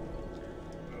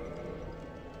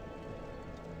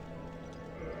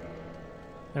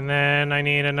 And then I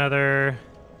need another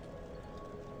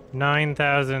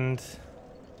 9,000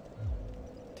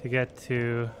 to get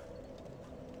to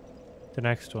the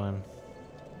next one.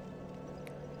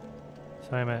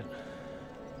 So I'm at...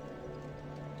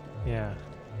 Yeah.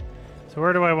 So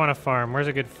where do I want to farm? Where's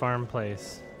a good farm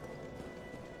place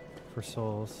for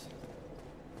souls?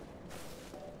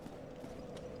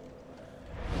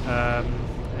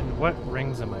 And what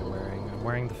rings am I wearing? I'm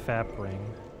wearing the FAP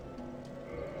ring.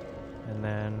 And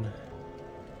then...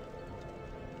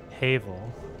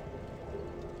 Havel.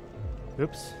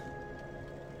 Oops.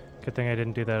 Good thing I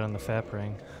didn't do that on the FAP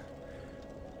ring.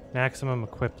 Maximum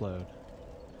equip load.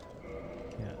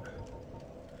 Yeah.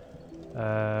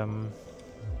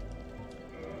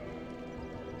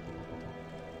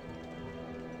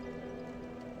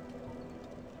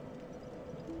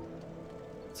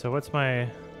 so what's my...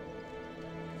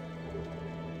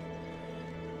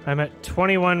 I'm at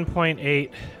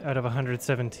 21.8 out of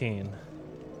 117.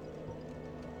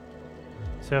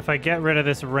 So if I get rid of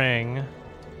this ring...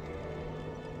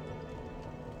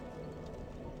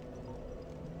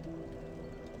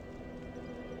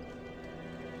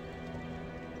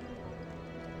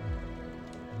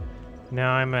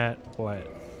 Now I'm at, what?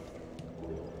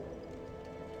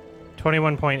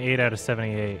 21.8 out of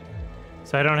 78.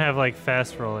 So I don't have, like,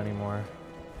 fast roll anymore.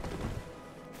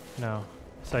 No.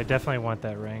 So I definitely want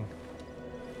that ring.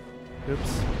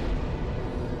 Oops.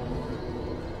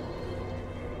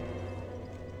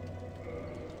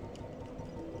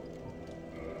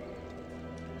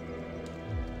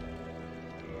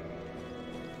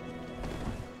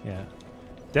 Yeah.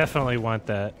 Definitely want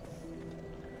that.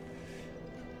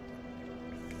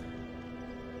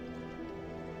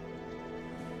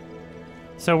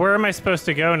 So where am I supposed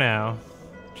to go now?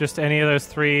 Just any of those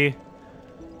 3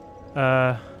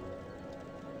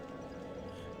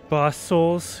 boss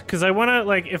souls? Because I want to,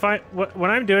 like, if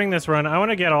when I'm doing this run, I want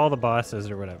to get all the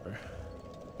bosses or whatever.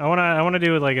 I want to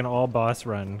do like an all boss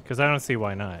run because I don't see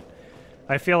why not.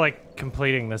 I feel like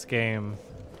completing this game,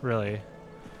 really.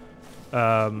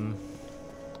 So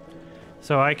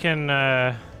I can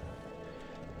yeah,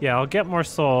 I'll get more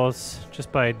souls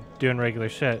just by doing regular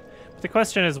shit. The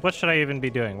question is, what should I even be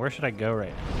doing? Where should I go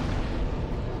right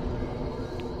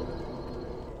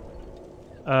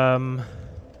now?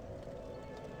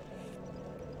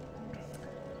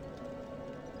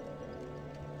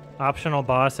 Optional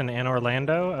boss in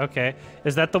Orlando? Okay.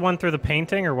 Is that the one through the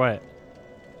painting or what?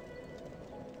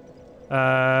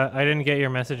 I didn't get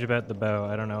your message about the bow.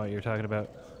 I don't know what you're talking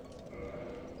about.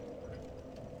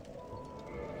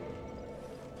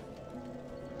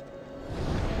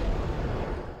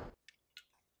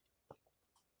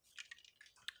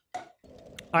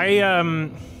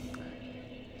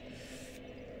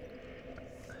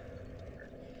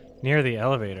 Near the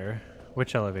elevator.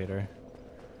 Which elevator?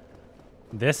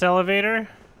 This elevator?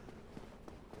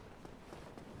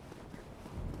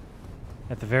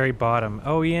 At the very bottom.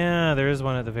 Oh yeah, there is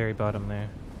one at the very bottom there.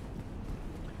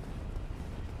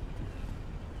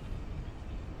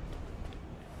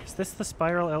 Is this the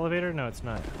spiral elevator? No, it's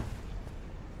not.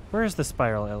 Where is the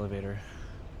spiral elevator?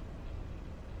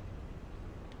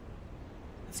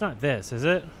 It's not this, is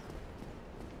it?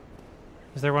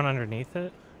 Is there one underneath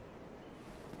it?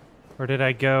 Or did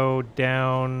I go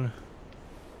down...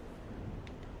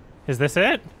 Is this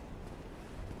it?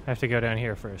 I have to go down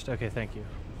here first. Okay, thank you.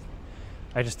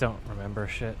 I just don't remember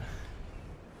shit.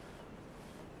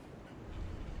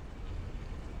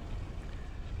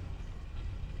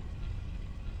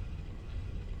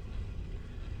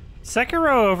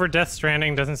 Sekiro over Death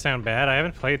Stranding doesn't sound bad. I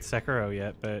haven't played Sekiro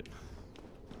yet, but...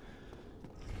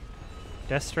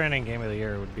 Death Stranding Game of the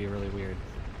Year would be really weird.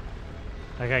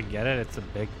 Like, I get it, it's a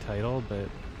big title, but...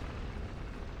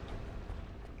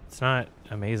 It's not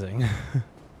amazing.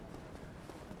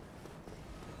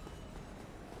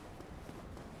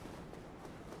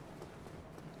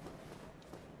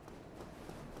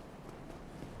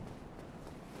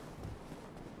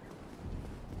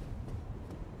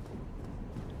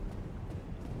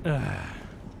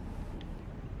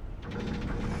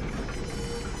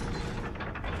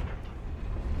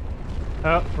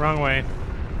 Oh, wrong way.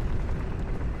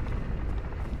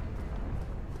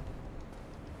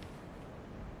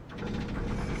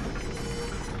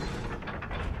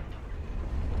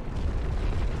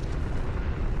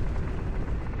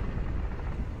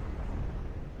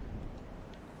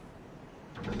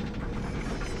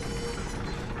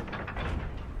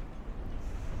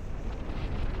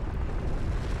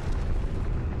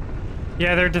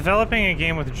 Yeah, they're developing a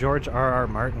game with George R.R.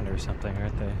 Martin or something,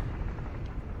 aren't they?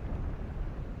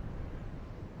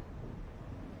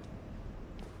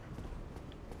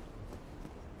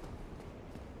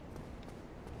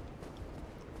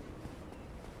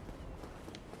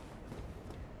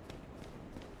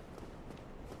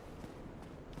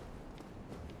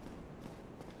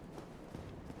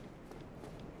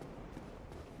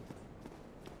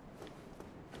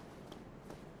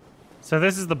 So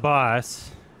this is the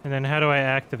boss, and then how do I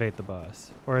activate the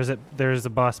boss? Or is it there's a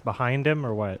boss behind him,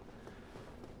 or what?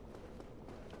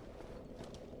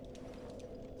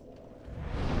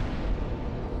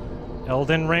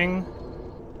 Elden Ring?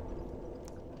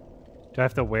 Do I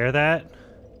have to wear that?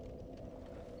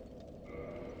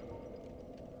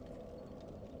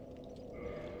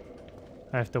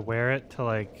 I have to wear it to,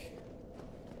 like,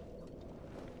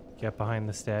 get behind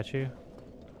the statue?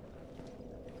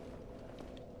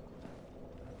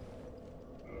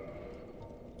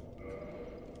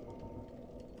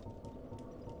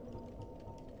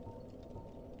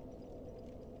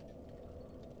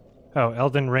 Oh,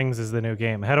 Elden Rings is the new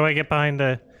game. How do I get behind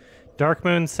the Dark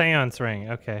Moon Seance Ring?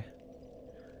 Okay.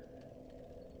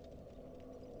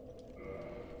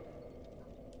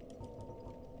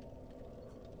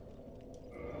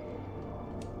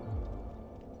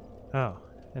 Oh,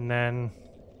 and then...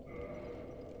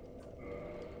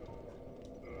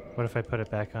 What if I put it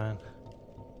back on?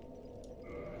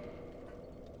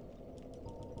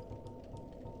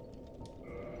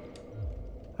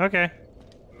 Okay.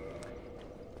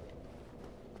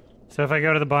 So if I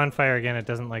go to the bonfire again, it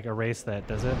doesn't, like, erase that,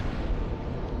 does it?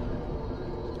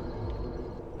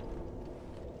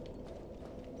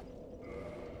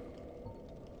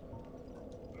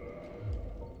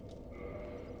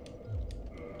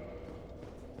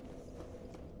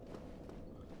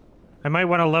 I might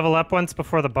want to level up once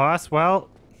before the boss. Well,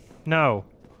 no.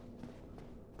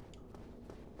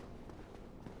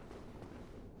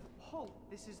 Halt!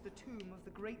 This is the tomb of the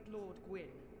great Lord Gwyn.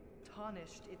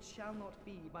 Tarnished it shall not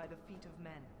be by the feet of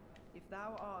men. If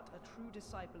thou art a true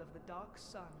disciple of the Dark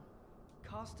Sun,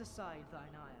 cast aside thine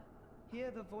ire. Hear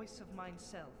the voice of mine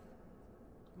self,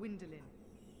 Gwendolyn,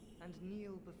 and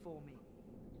kneel before me.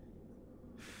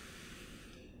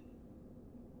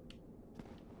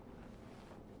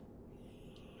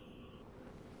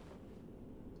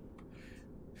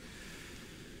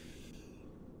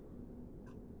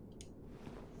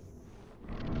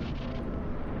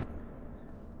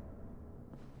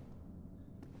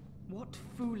 What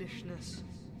foolishness!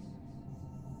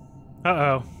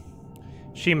 Uh-oh.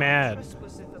 She mad.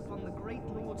 Trespasseth upon the great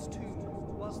Lord's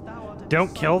tomb, whilst thou art a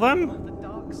Don't kill them? disciple of the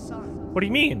Dark Sun. What do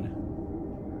you mean?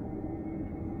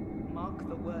 Mark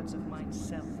the words of mine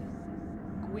self,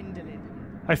 Gwendolyn.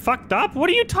 I fucked up? What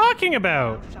are you talking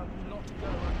about? Thou shalt not go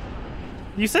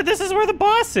unpunished. You said this is where the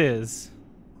boss is.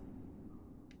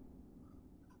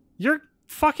 You're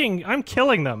fucking... I'm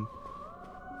killing them.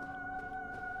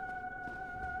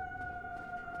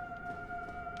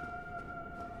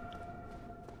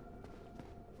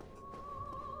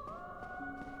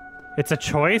 It's a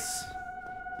choice?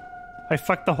 I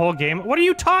fucked the whole game. What are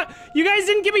you You guys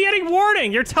didn't give me any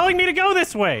warning! You're telling me to go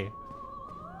this way!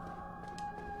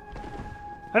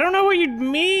 I don't know what you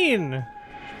mean!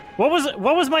 What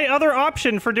was my other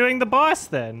option for doing the boss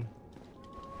then?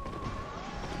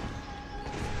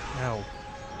 Ow.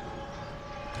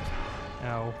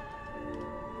 Ow.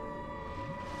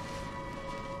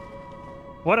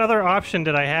 What other option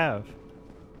did I have?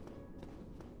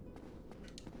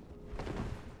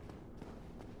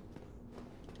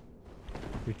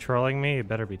 You trolling me? You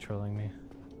better be trolling me.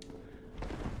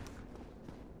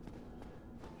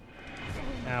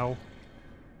 Ow.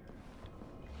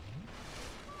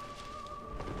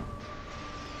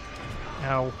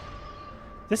 Ow.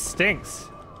 This stinks.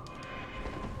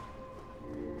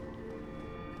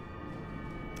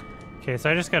 Okay, so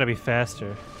I just gotta be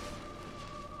faster.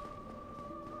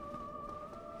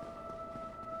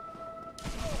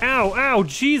 Ow, ow,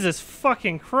 Jesus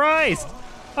fucking Christ!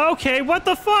 Okay, what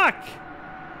the fuck?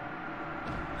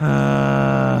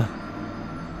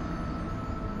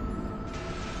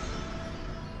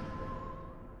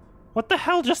 What the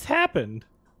hell just happened?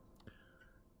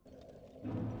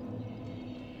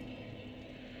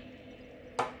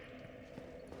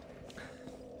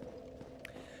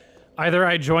 Either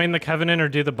I join the Covenant or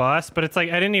do the boss, but it's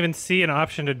like I didn't even see an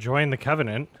option to join the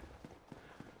Covenant.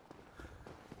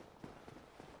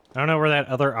 I don't know where that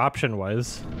other option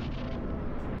was.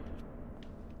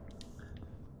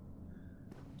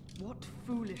 What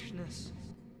foolishness!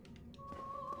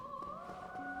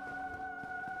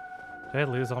 Did I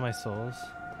lose all my souls?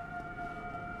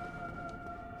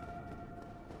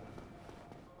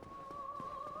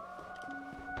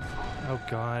 Oh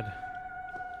God.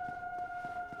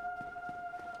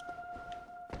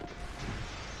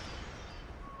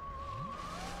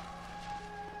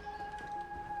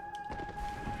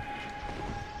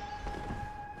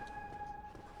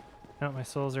 No, my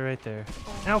souls are right there.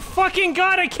 Now fucking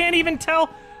God, I can't even tell.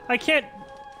 I can't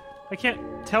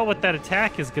tell what that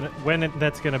attack is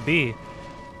that's gonna be.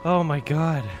 Oh my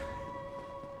God.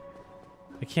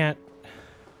 I can't.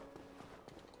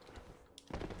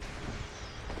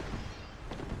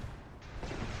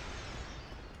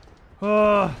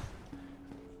 Oh.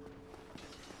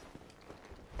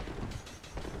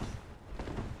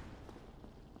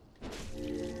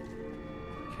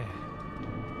 Okay.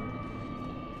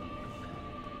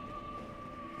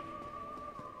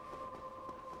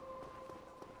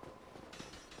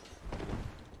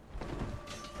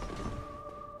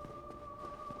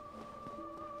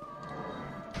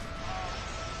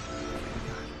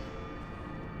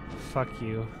 Fuck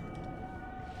you.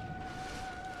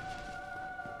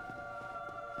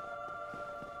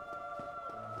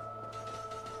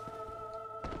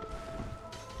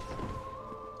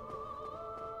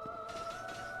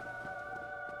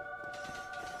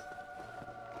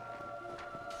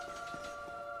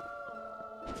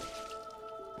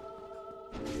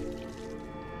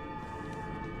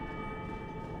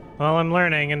 Well, I'm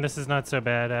learning, and this is not so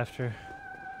bad after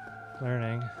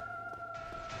learning.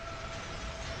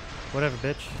 Whatever,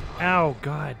 bitch. Ow,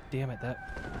 god damn it, that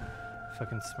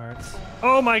fucking smarts.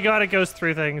 Oh my god, it goes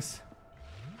through things.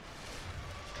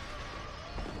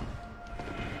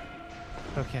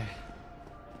 Okay.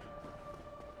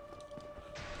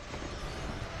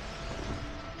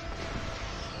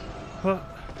 Oh.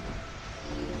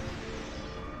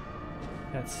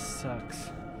 That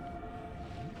sucks.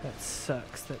 That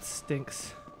sucks. That stinks.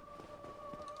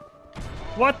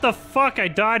 What the fuck? I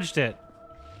dodged it.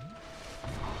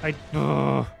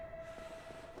 Ugh.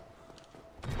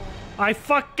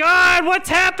 God, what's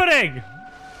happening?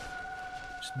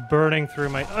 Just burning through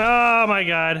my, oh my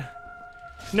god.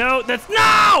 No, that's,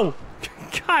 no!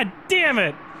 God damn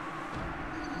it.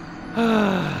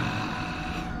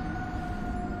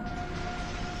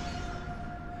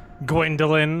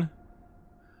 Gwendolyn.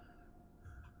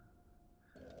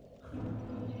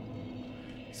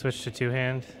 Switch to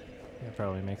two-hand. That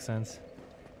probably makes sense.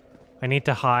 I need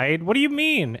to hide? What do you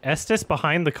mean? Estus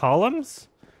behind the columns?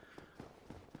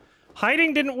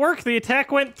 Hiding didn't work. The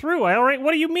attack went through. Alright,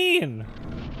 what do you mean?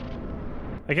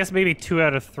 I guess maybe 2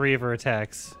 out of 3 of her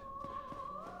attacks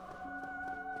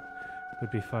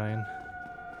would be fine.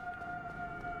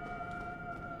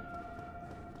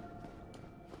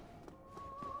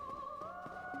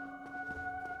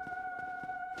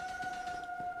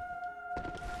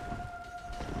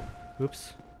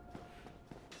 Oops.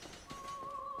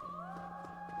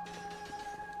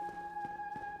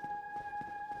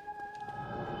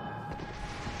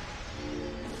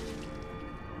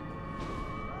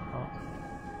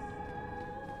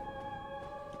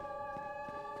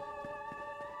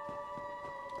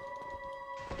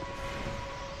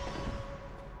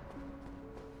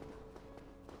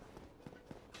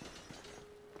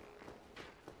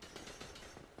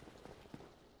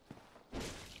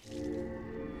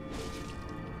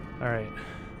 Alright.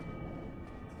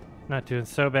 Not doing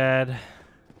so bad.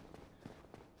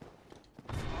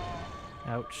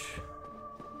 Ouch.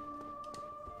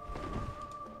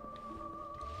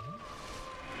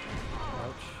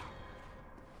 Ouch.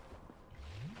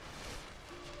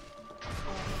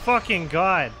 Fucking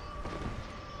god.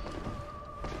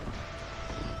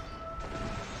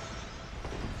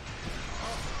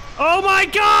 Oh my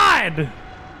god!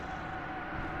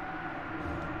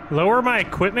 Lower my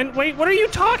equipment? Wait, what are you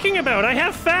talking about? I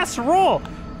have fast roll.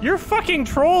 You're fucking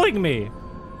trolling me.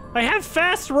 I have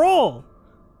fast roll.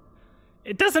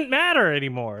 It doesn't matter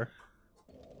anymore.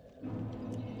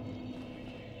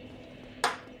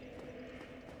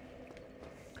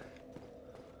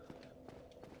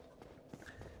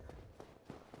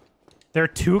 There are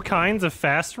 2 kinds of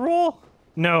fast roll?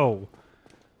 No.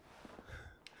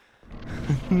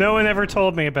 No one ever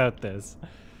told me about this.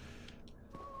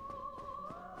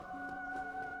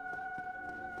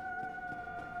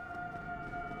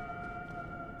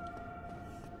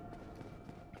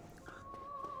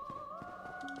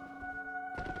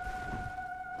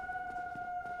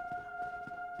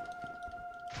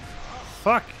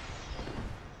 Fuck.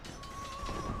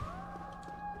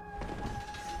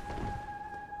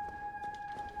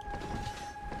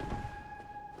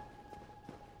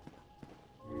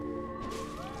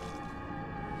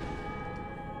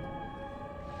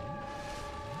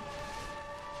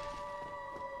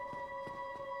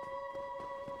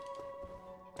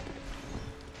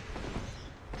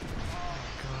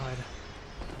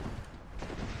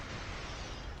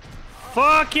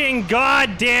 Fucking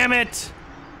god damn it!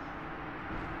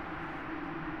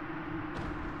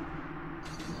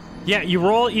 Yeah, you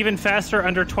roll even faster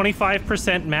under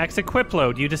 25% max equip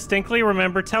load. You distinctly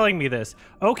remember telling me this.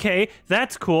 Okay,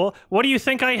 that's cool. What do you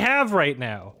think I have right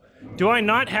now? Do I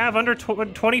not have under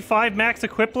 25 max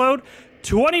equip load?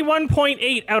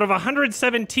 21.8 out of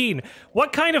 117.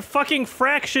 What kind of fucking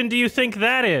fraction do you think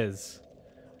that is?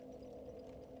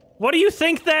 What do you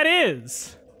think that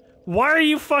is? Why are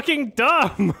you fucking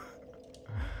dumb?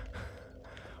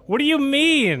 What do you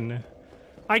mean?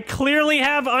 I clearly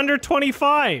have under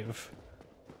 25.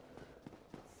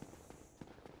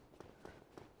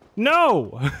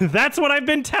 No, that's what I've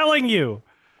been telling you.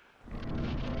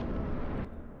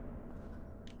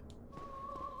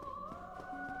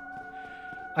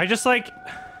 I just like,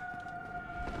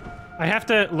 I have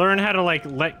to learn how to like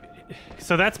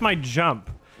so that's my jump.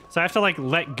 So I have to like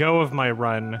let go of my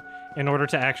run in order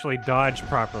to actually dodge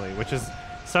properly, which is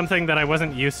something that I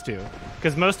wasn't used to.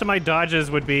 Because most of my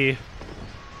dodges would be...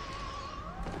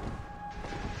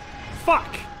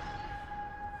 Fuck!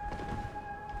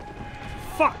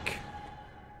 Fuck!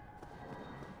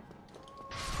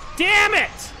 Damn it!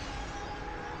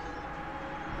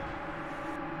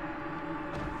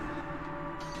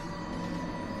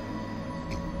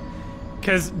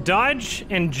 Because dodge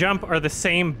and jump are the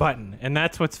same button, and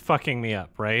that's what's fucking me up,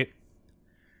 right?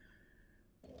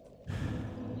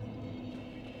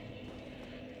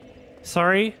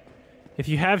 Sorry. If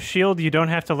you have shield, you don't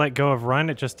have to let go of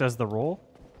run, it just does the roll.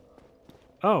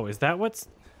 Oh, is that what's...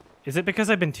 Is it because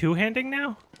I've been two-handing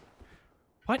now?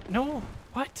 What? No.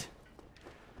 What?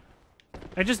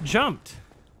 I just jumped.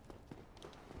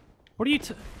 What are you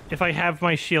if I have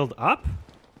my shield up?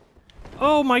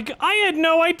 Oh my god, I had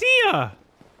no idea!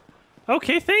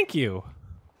 Okay, thank you.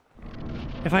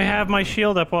 If I have my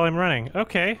shield up while I'm running.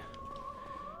 Okay.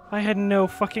 I had no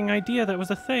fucking idea that was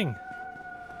a thing.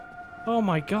 Oh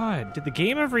my god, did the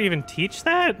game ever even teach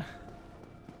that?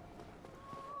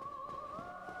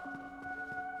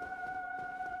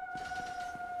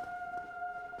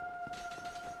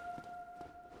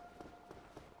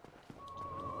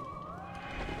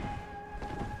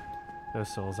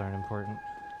 Those souls aren't important.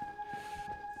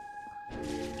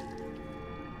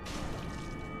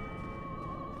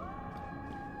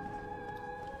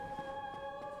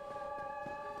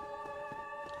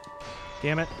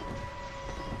 Damn it.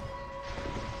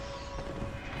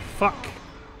 Fuck.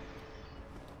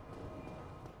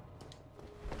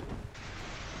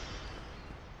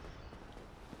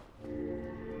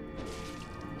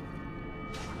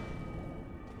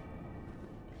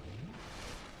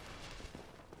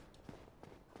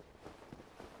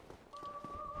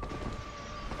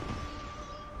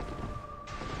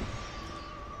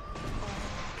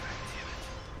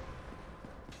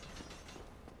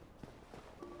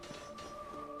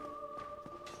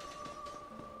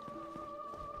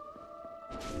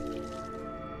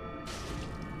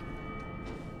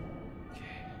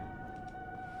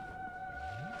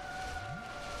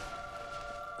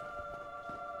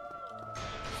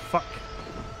 Fuck.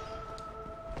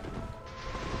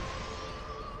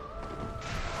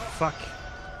 Fuck.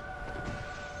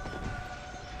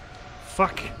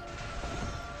 Fuck.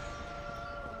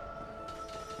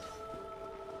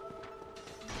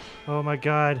 Oh my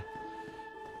god.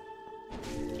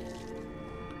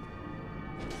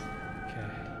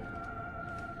 Okay.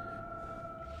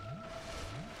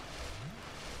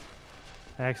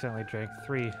 I accidentally drank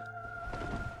 3.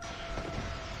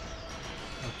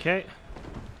 Okay.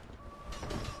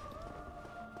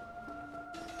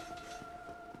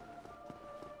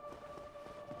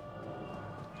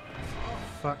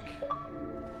 Fuck.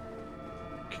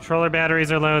 Controller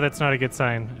batteries are low, that's not a good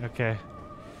sign. Okay.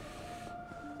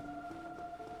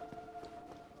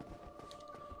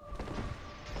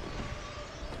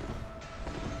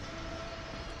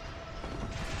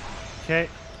 Okay.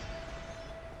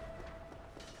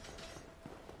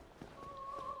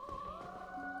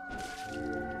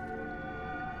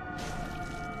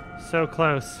 So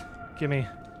close. Gimme.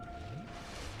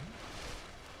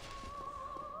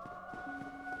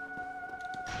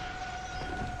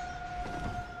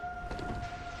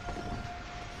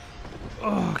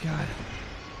 Oh, God.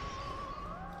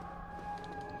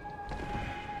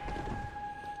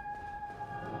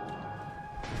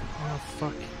 Oh,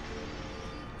 fuck.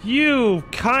 You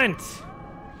cunt!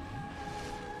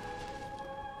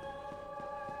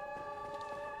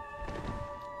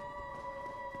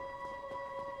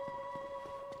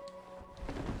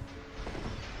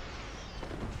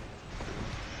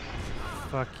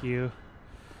 Fuck you.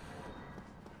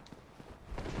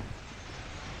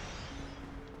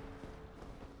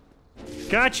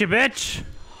 Gotcha, bitch!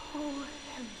 Oh,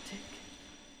 heretic,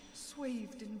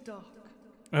 swathed in dark,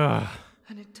 Ugh.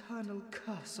 an eternal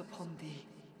curse upon thee.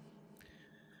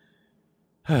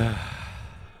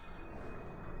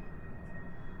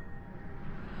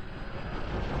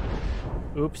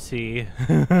 Oopsie.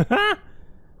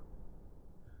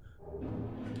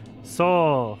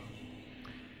 Soul.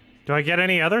 Do I get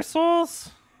any other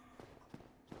souls?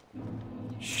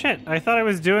 Shit, I thought I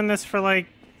was doing this for, like,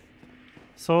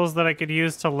 souls that I could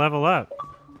use to level up.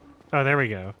 Oh, there we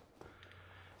go.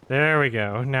 There we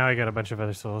go. Now I got a bunch of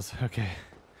other souls. Okay.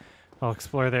 I'll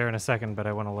explore there in a second, but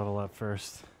I want to level up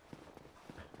first.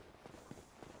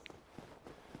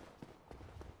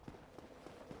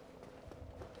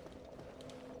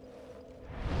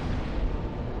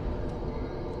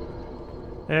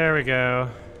 There we go.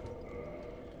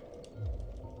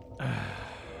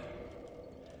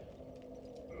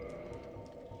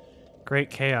 Great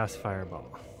Chaos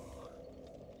Fireball.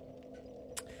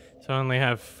 So I only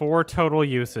have 4 total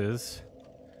uses.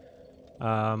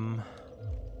 But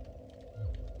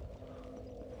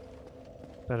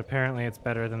apparently it's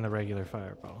better than the regular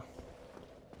Fireball.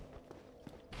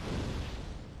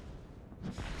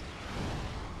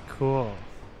 Cool.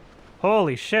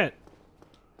 Holy shit!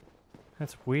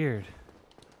 That's weird.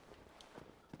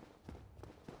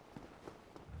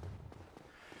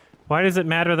 Why does it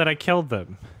matter that I killed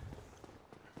them?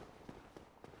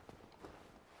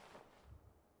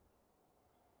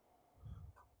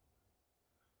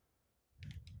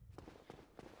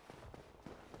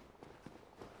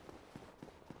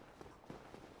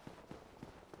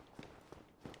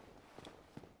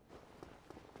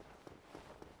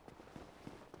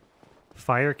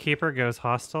 Firekeeper goes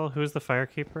hostile? Who's the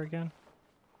Firekeeper again?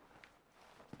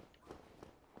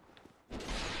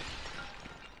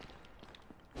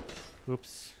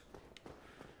 Oops.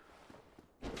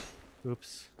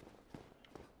 Oops.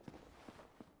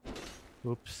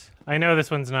 Oops. I know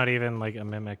this one's not even like a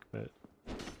mimic, but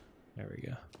there we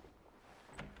go.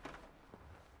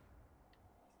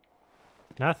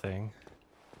 Nothing.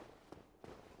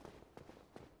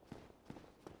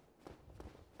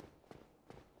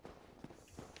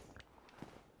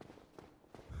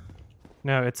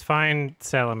 No, it's fine,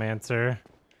 Salamancer.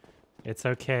 It's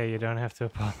okay, you don't have to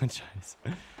apologize.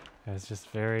 I was just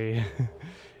very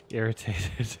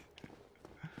irritated.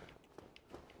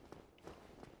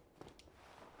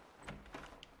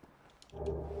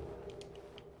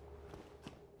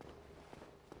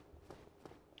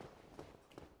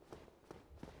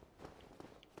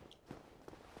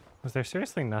 Was there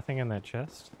seriously nothing in that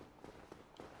chest?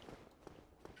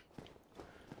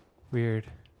 Weird.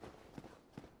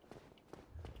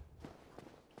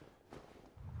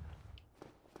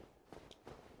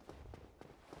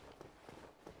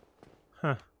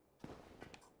 Huh.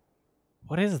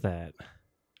 What is that?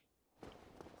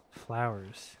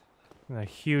 Flowers. In a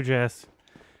huge ass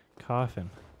coffin.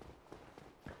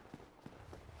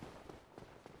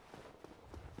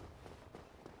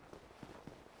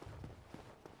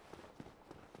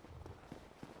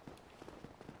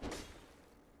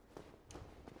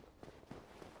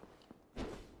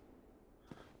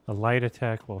 A light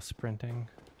attack while sprinting.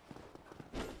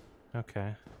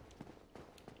 Okay.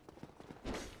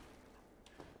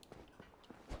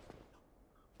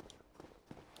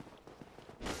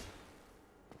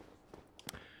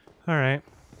 All right.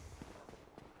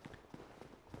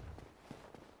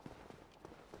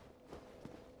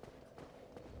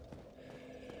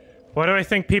 Why do I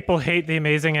think people hate the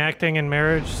amazing acting in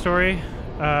Marriage Story?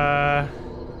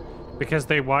 Because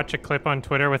they watch a clip on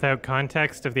Twitter without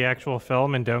context of the actual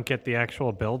film and don't get the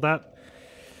actual build-up.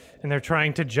 And they're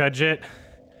trying to judge it,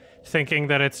 thinking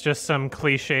that it's just some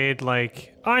cliched,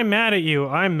 like, I'm mad at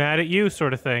you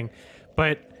sort of thing.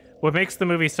 But what makes the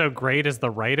movie so great is the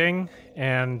writing,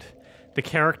 and the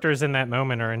characters in that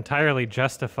moment are entirely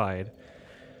justified.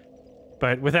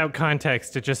 But without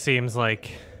context, it just seems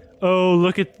like, oh,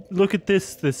 look at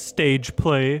this stage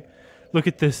play. Look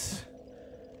at this,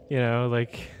 you know,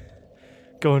 like,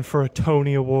 going for a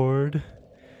Tony Award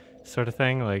sort of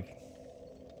thing. Like,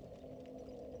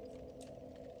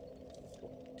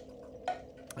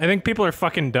 I think people are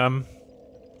fucking dumb.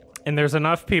 And there's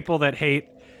enough people that hate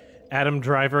Adam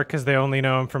Driver because they only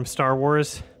know him from Star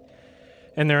Wars.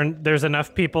 And there's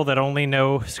enough people that only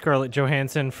know Scarlett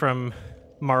Johansson from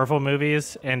Marvel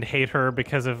movies and hate her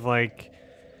because of, like,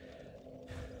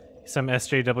 some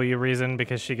SJW reason,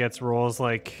 because she gets roles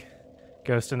like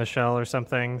Ghost in the Shell or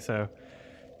something, so...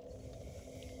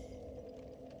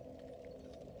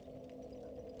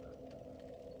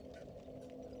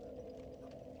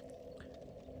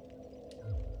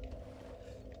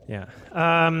 Yeah.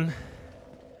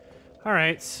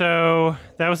 Alright, so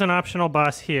that was an optional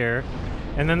boss here.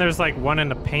 And then there's like one in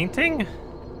a painting?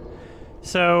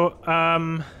 So,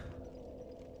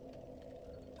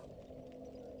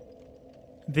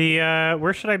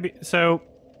 where should I be? So,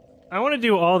 I want to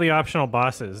do all the optional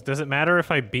bosses. Does it matter if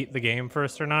I beat the game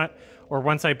first or not? Or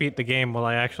once I beat the game, will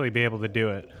I actually be able to do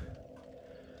it?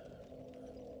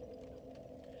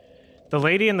 The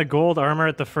lady in the gold armor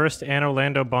at the first Anno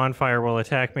Lando bonfire will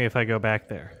attack me if I go back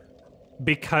there.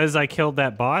 Because I killed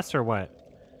that boss, or what?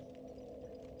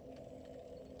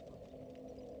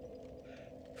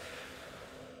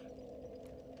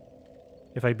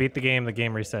 If I beat the game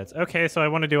resets. Okay, so I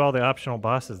want to do all the optional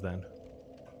bosses then.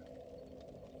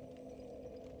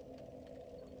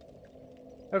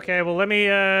 Okay, well let me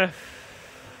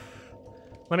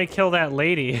kill that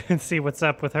lady and see what's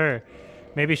up with her.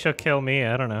 Maybe she'll kill me,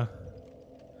 I don't know.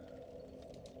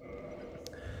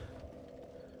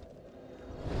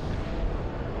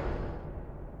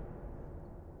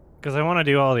 Because I want to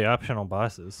do all the optional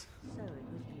bosses. So it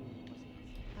was you, was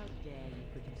it? How dare you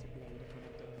produce a blade upon a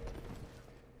dead?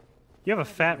 You have a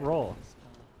fat roll.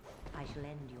 I shall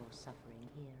end your suffering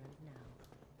here and now.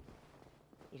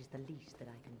 It is the least that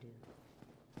I can do.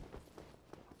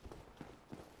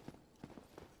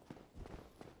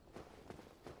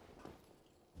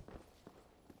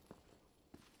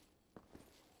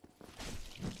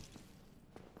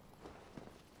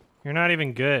 You're not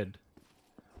even good.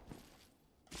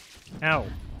 Ow.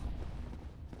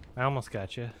 I almost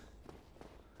got you.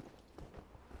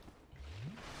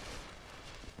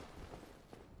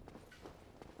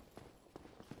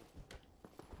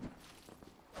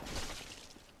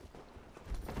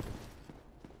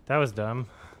 That was dumb.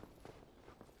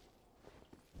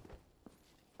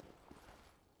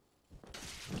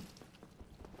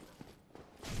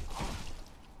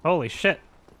 Holy shit.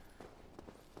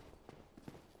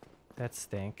 That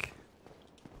stink.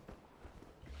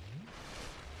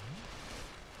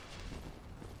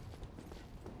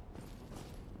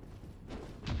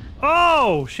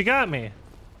 Oh, she got me.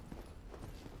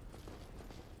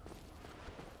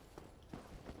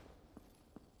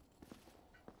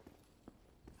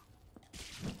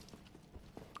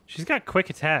 She's got quick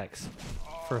attacks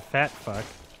for a fat fuck.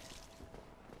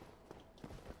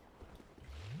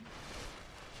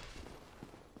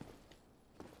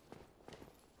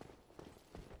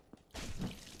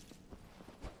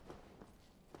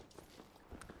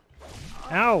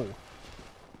 Ow!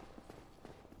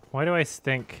 Why do I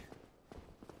stink?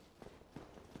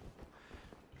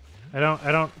 I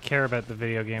don't care about the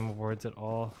video game awards at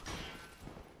all.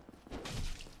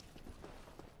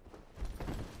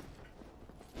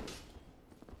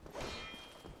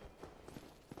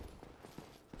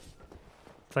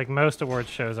 It's like most awards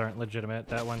shows aren't legitimate.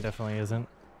 That one definitely isn't.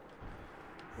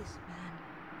 This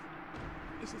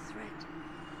man is a threat.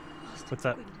 Master What's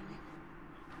up? Gwendolyn.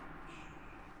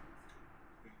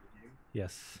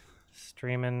 Yes.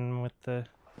 Streaming with the...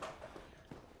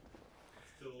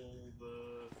 Still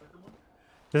the second one?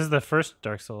 This is the first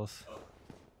Dark Souls.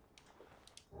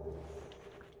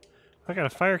 I got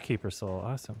a Firekeeper soul.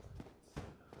 Awesome.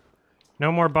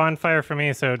 No more bonfire for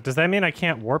me, so does that mean I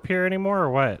can't warp here anymore, or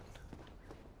what?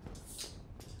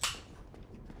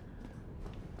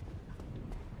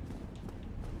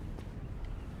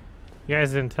 You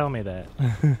guys didn't tell me that.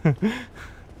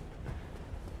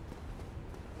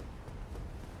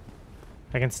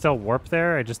 I can still warp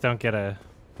there, I just don't get a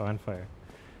bonfire.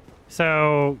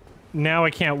 So now I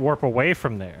can't warp away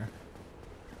from there.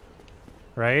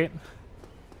 Right?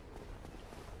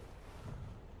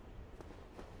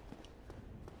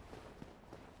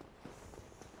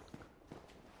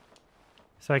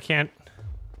 So I can't...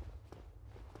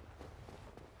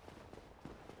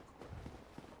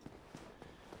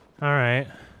 Alright.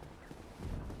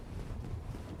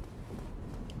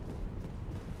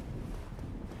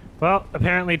 Well,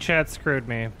 apparently chat screwed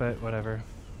me, but whatever.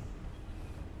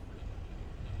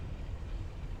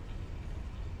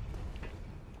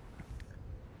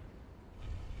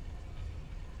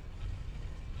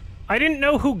 I didn't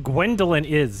know who Gwendolyn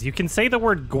is. You can say the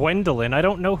word Gwendolyn. I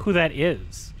don't know who that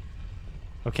is.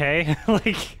 Okay?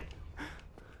 Like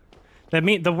that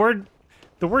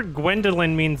the word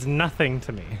Gwendolyn means nothing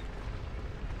to me.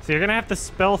 So you're going to have to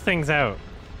spell things out.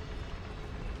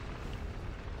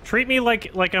 Treat me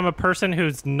like I'm a person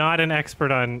who's not an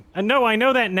expert on... no, I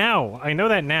know that now. I know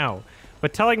that now.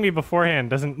 But telling me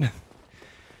beforehand doesn't...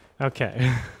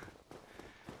 Okay.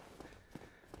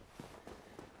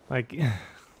 Like...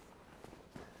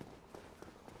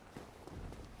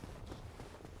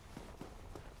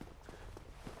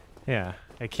 Yeah,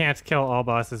 I can't kill all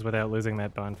bosses without losing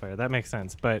that bonfire. That makes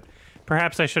sense, but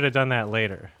perhaps I should have done that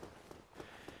later,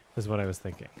 is what I was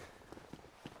thinking.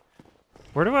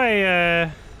 Where do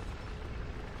I,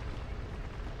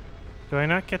 do I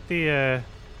not get the,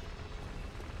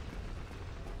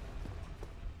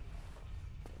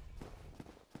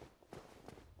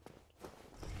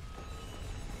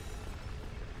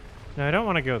 No, I don't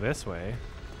want to go this way.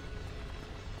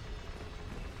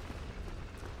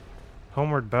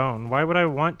 Homeward Bone. Why would I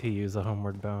want to use a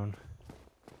Homeward Bone?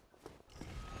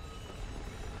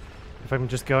 If I'm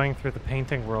just going through the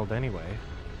painting world anyway.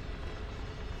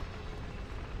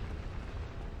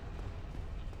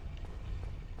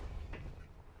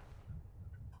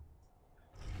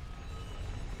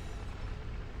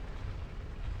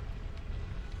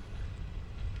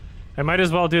 I might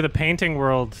as well do the painting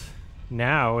world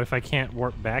now if I can't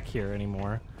warp back here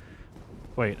anymore.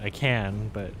 Wait, I can,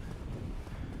 but...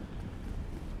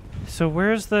 So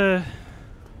where's the...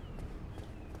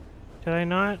 Did I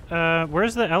not?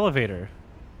 Where's the elevator?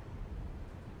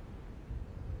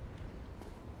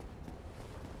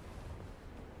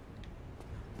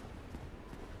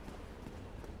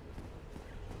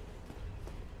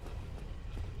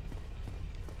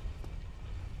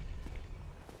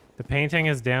 The painting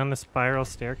is down the spiral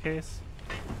staircase?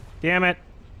 Damn it!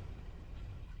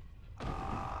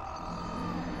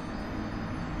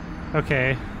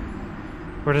 Okay.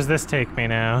 Where does this take me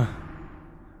now?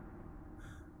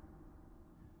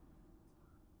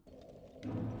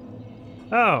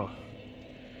 Oh.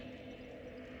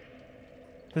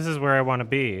 This is where I want to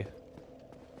be.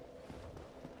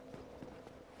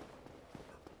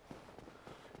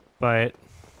 But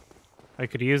I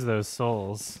could use those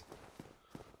souls.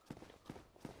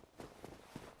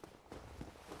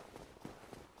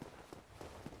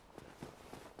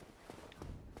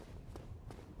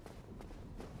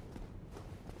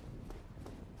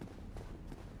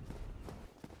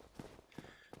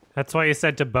 That's why you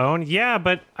said to bone? Yeah,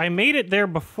 but I made it there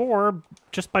before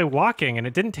just by walking, and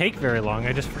it didn't take very long.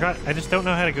 I just forgot. I just don't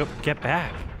know how to go get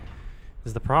back,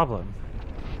 is the problem.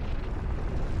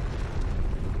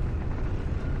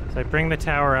 So I bring the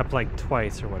tower up like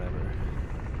twice or whatever.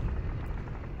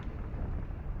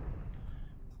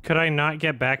 Could I not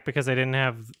get back because I didn't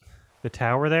have the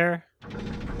tower there?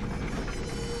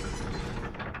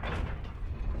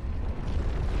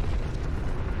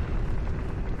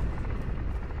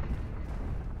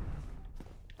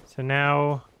 So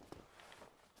now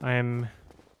I'm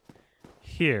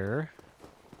here.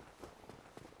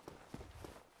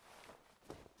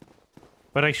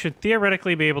 But I should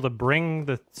theoretically be able to bring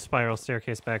the spiral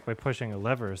staircase back by pushing a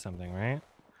lever or something, right?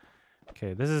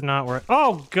 Okay, this is not where...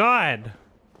 Oh, God!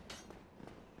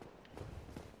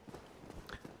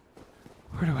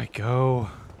 Where do I go?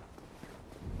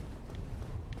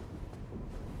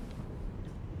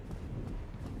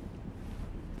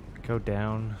 Go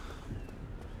down.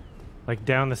 Like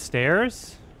down the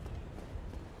stairs?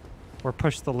 Or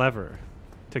push the lever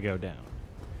to go down?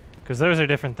 Because those are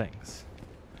different things.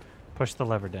 Push the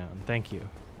lever down. Thank you.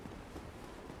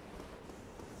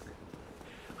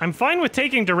 I'm fine with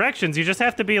taking directions. You just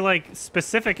have to be, like,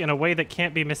 specific in a way that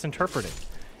can't be misinterpreted.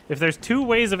 If there's two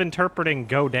ways of interpreting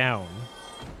go down,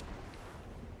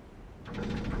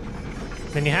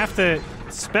 then you have to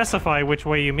specify which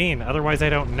way you mean. Otherwise, I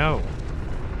don't know.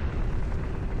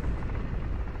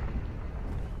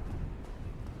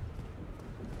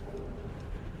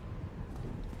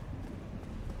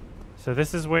 So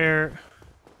this is where...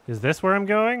 Is this where I'm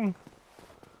going?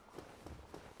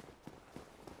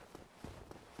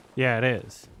 Yeah, it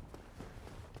is.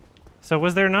 So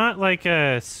was there not, like,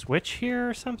 a switch here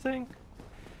or something?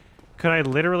 Could I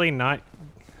literally not...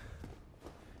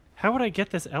 How would I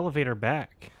get this elevator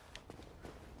back?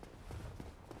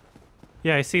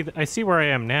 Yeah, I see where I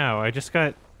am now. I just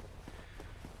got...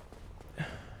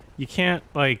 You can't,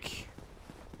 like...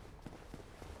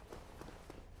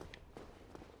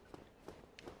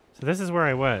 So this is where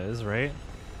I was, right?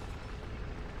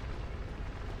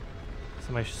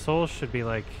 So my soul should be,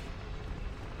 like,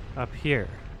 up here.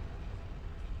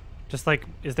 Just like,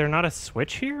 is there not a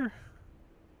switch here?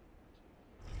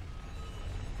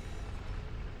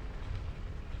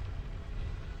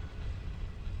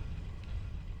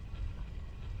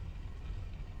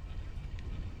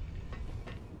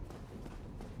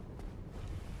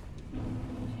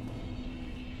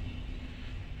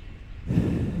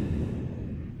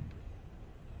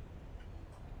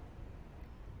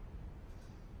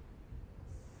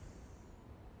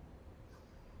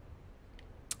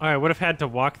 Oh, I would have had to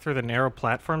walk through the narrow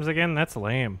platforms again? That's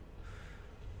lame.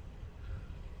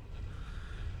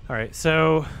 Alright,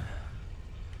 so...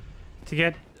 To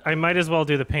get... I might as well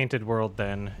do the painted world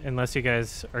then, unless you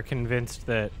guys are convinced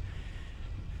that,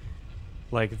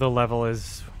 like, the level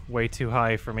is way too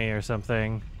high for me or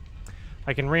something.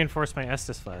 I can reinforce my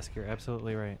Estus flask, you're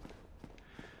absolutely right.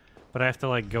 But I have to,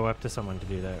 like, go up to someone to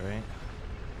do that, right?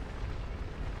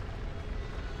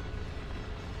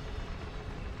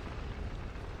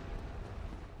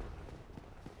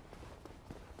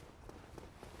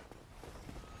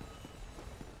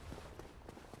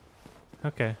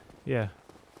 Okay, yeah.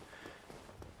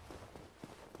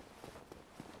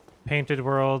 Painted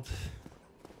world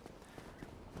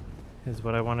is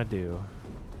what I want to do.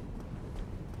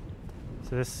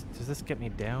 So this, does this get me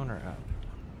down or up?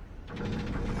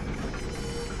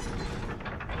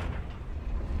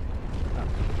 Up.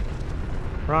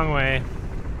 Wrong way.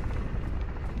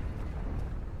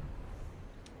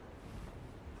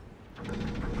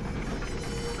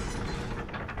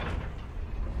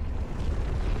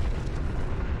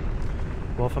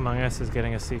 Wolf Among Us is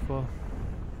getting a sequel.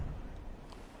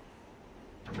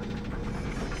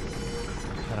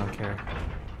 I don't care.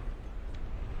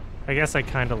 I guess I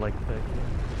kind of like the...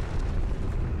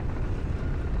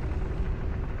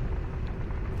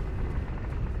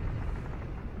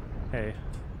 Hey,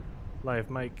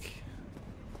 live mic.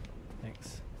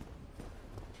 Thanks.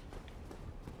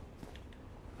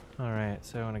 Alright,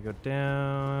 so I want to go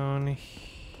down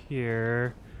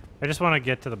here. I just want to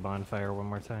get to the bonfire one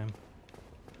more time.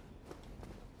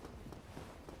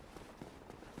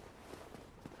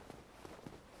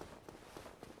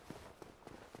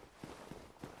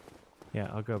 Yeah,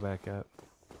 I'll go back up.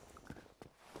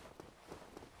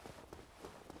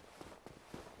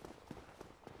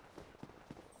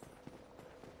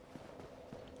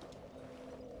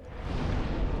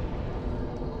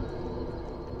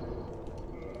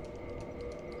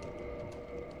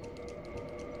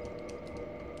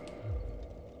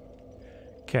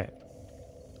 Okay.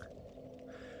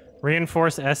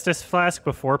 Reinforce Estus flask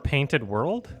before painted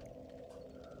world?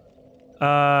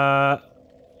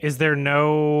 Is there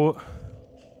no...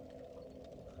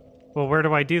 Well, where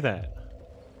do I do that?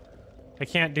 I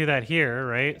can't do that here,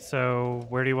 right? So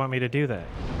where do you want me to do that?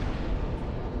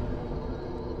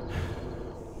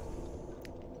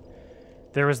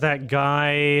 There was that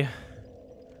guy...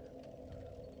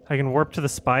 I can warp to the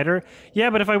spider? Yeah,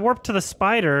 but if I warp to the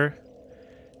spider,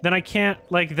 then I can't,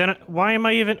 like, then... Why am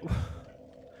I even...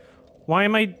 Why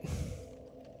am I...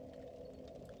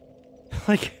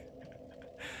 Like...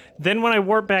 Then when I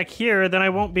warp back here, then I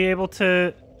won't be able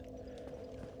to...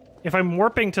 If I'm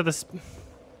warping to the...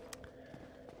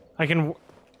 I can...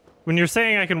 When you're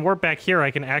saying I can warp back here,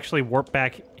 I can actually warp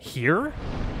back here?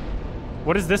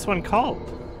 What is this one called?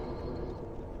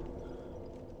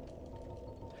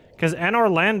 Because in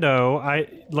Orlando,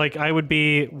 I would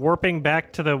be warping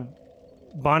back to the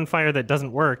bonfire that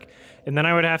doesn't work, and then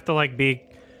I would have to, like, be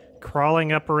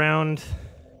crawling up around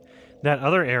that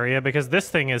other area because this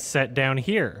thing is set down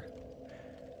here.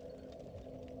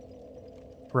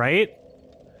 Right?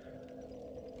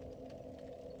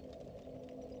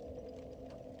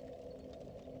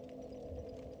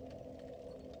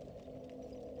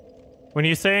 When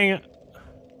you're saying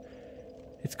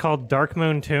it's called Dark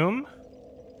Moon Tomb,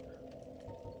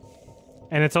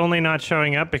 and it's only not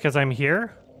showing up because I'm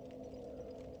here,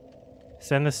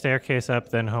 send the staircase up,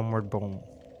 then homeward boom.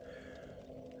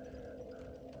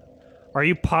 Are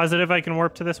you positive I can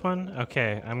warp to this one?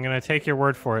 Okay, I'm gonna take your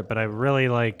word for it, but I really,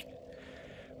 like,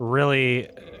 really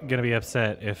gonna be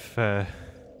upset if,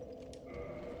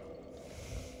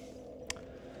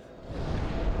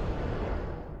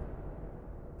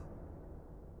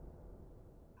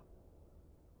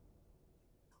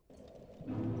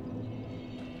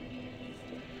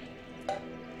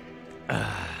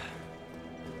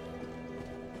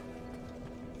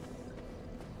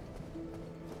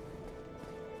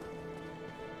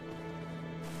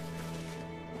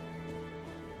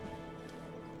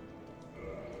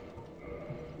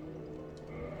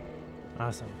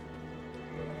 Awesome.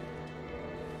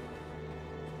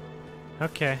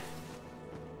 Okay.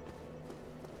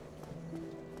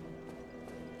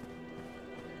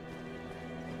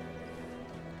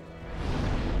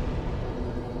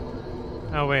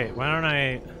 Oh wait, why don't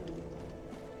I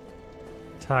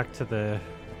talk to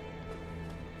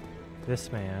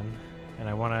this man, and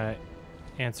I want to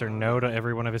answer no to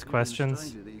every one of his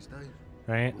questions,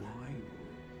 right?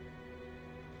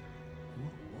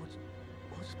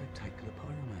 What spectacular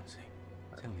pyromancy?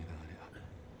 Tell me about it.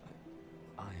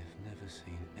 I have never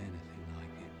seen anything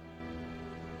like it.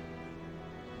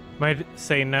 Might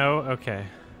say no? Okay.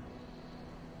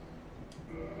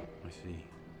 I see.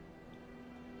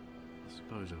 I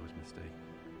suppose I was mistaken.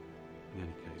 In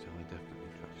any case, I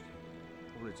definitely trust you.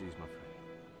 Apologies, my friend.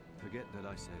 Forget that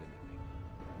I said anything.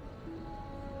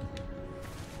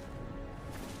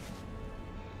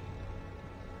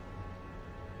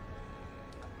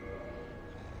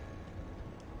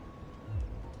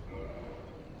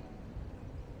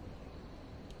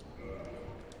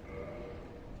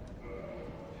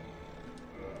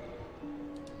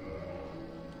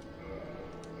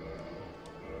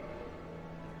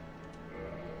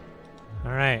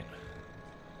 All right.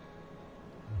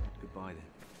 Goodbye then.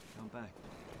 Come back.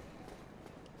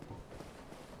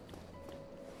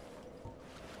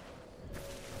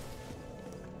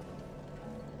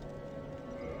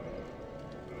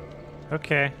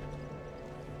 Okay.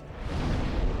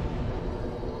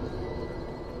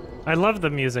 I love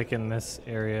the music in this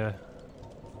area.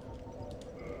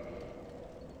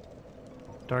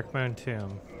 Dark Moon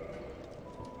Tomb.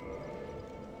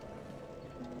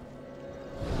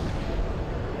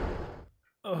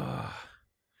 Ugh.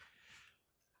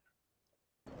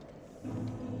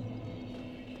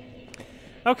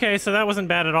 Okay, so that wasn't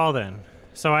bad at all then.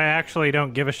 So I actually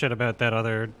don't give a shit about that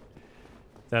other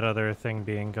thing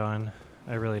being gone.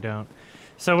 I really don't.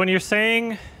 So when you're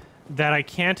saying that I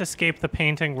can't escape the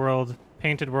painted world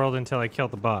until I kill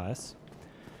the boss,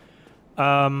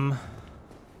 I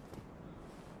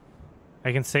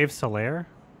can save Solaire?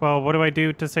 Well, what do I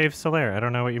do to save Solaire? I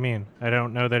don't know what you mean. I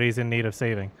don't know that he's in need of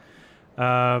saving.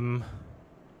 Should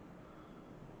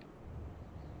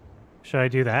I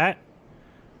do that?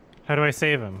 How do I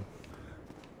save him?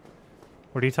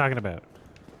 What are you talking about?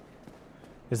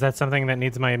 Is that something that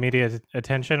needs my immediate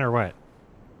attention or what?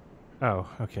 Oh,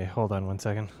 okay. Hold on one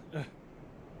second.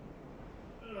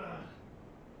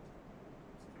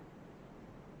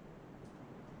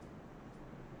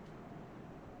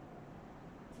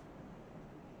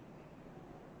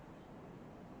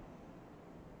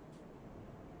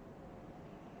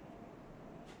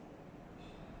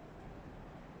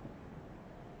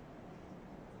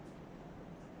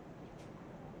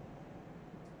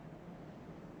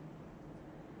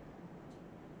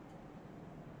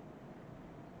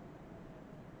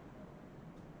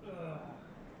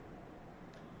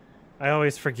 I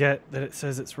always forget that it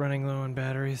says it's running low on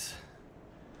batteries.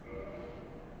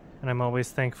 And I'm always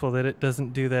thankful that it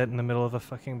doesn't do that in the middle of a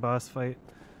fucking boss fight.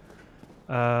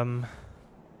 Okay,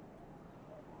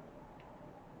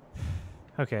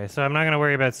 so I'm not going to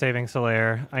worry about saving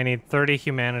Solaire. I need 30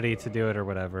 humanity to do it or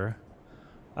whatever.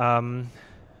 And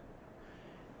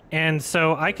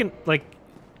so I can, like...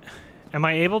 Am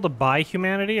I able to buy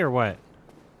humanity or what?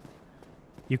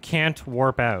 You can't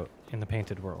warp out in the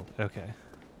painted world. Okay.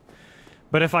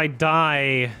 But if I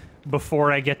die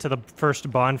before I get to the first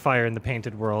bonfire in the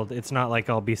painted world, it's not like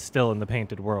I'll be still in the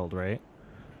painted world, right?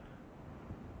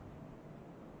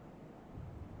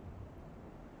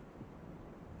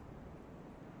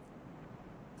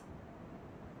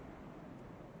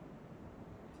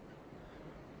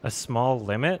 A small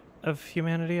limit of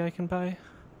humanity I can buy?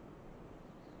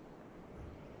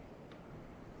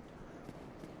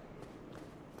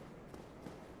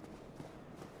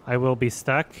 I will be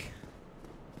stuck.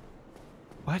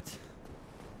 What?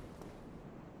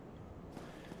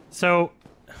 So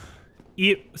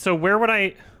where would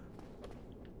I...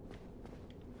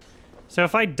 So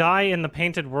if I die in the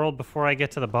painted world before I get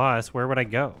to the boss, where would I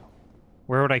go?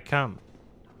 Where would I come?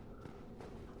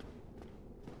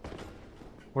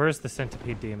 Where is the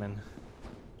centipede demon?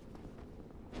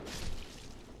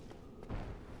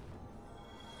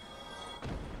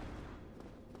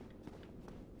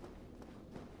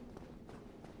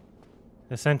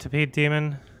 The centipede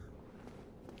demon?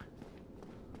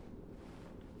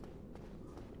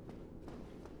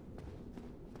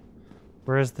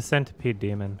 Where is the centipede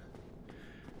demon?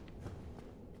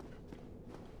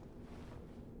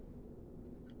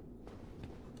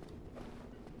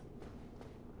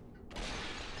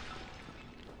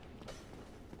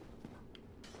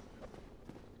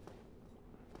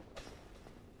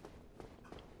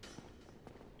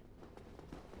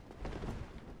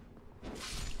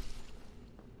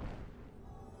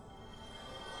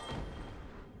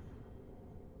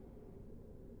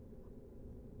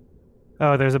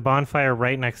 Oh, there's a bonfire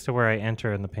right next to where I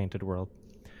enter in the painted world.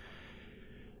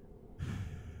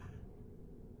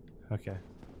 Okay.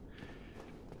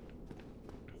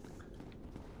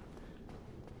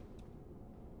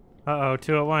 Uh-oh,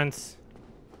 two at once.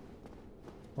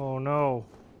 Oh no.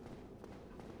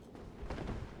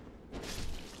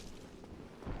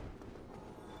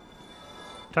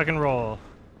 Tuck and roll.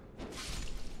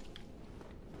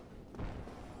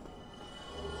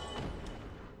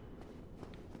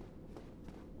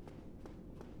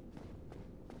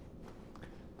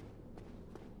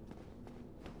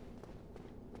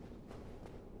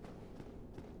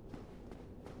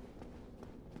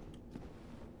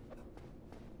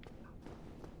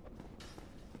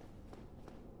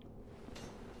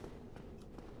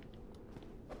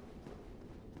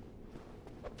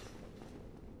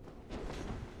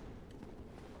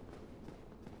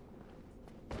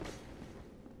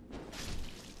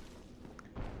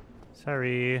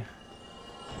 Sorry.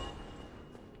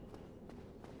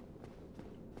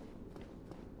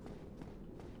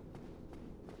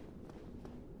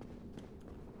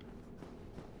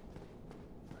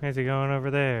 Where's he going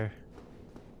over there?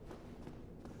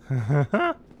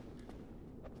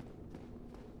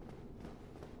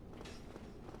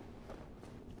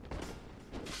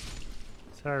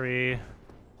 Sorry.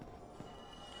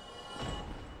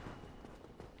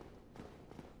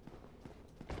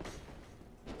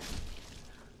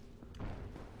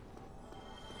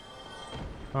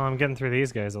 Well, I'm getting through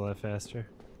these guys a lot faster.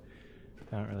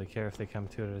 I don't really care if they come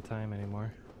two at a time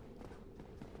anymore.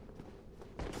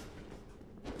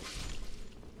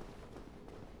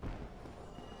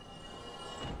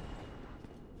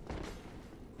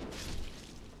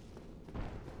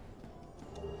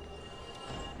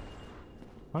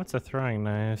 Lots of throwing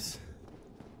knives.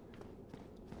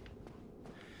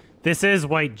 This is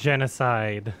white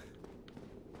genocide.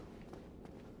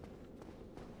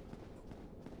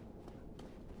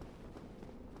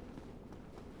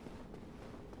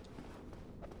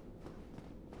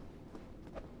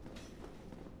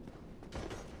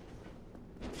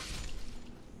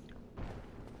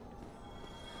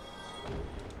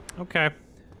 Okay.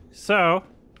 So,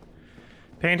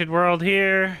 painted world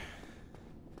here.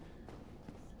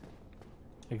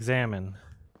 Examine.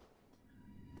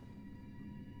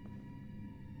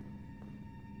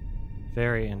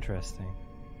 Very interesting.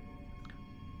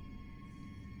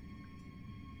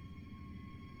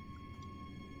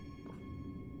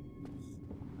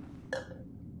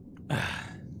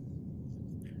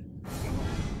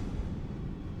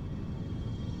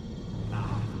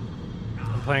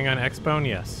 I'm playing on Xbone,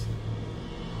 yes.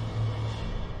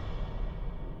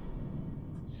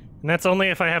 And that's only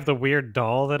if I have the weird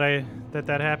doll that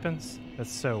that happens.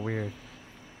 That's so weird.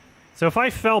 So if I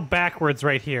fell backwards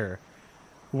right here,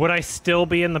 would I still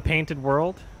be in the painted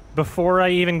world before I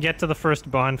even get to the first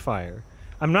bonfire?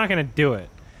 I'm not gonna do it.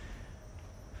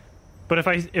 But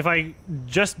if I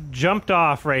just jumped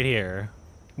off right here,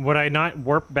 would I not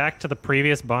warp back to the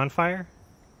previous bonfire?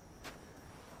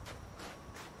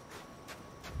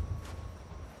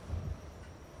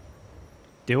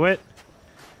 Do it?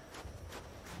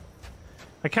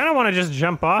 I kind of want to just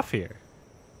jump off here.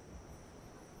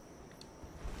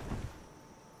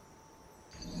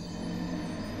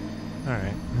 All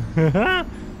right.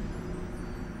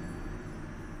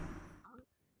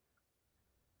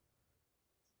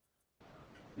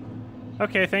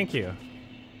 Okay, thank you.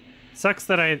 Sucks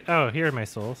that oh, here are my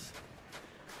souls.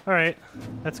 All right,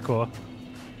 that's cool.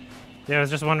 Yeah, I was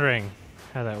just wondering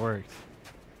how that worked.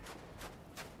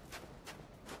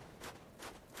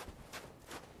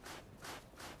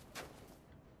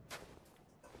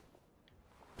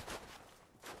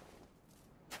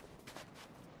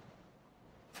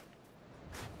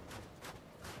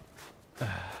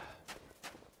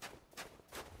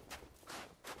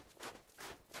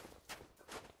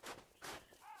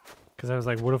 Because I was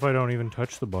like, what if I don't even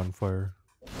touch the bonfire?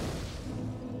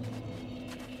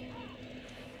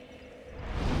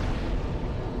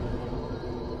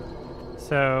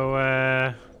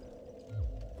 So,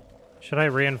 should I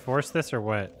reinforce this or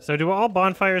what? So do all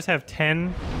bonfires have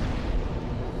 10?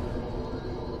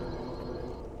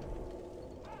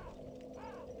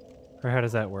 Or how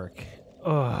does that work?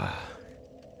 Ugh.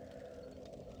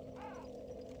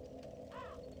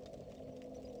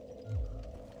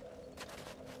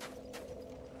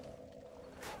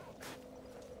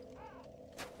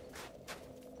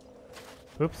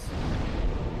 Oops.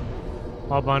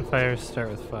 All bonfires start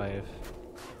with 5.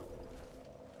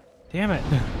 Damn it.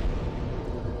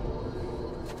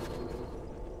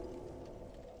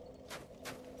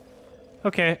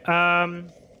 Okay,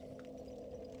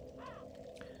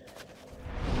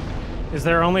 is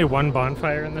there only one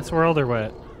bonfire in this world or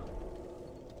what?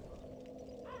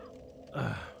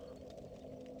 Ugh.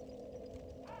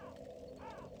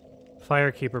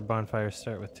 Firekeeper bonfires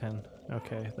start with 10.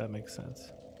 Okay, that makes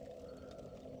sense.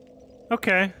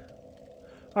 Okay.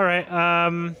 All right.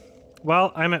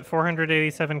 Well, I'm at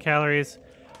 487 calories.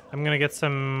 I'm gonna get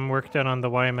some work done on the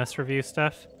YMS review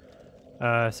stuff.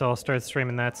 So I'll start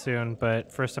streaming that soon,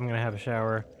 but first I'm gonna have a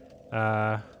shower.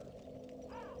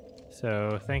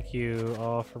 So thank you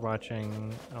all for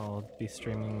watching. I'll be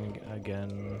streaming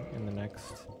again in the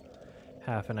next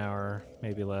half an hour,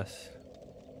 maybe less.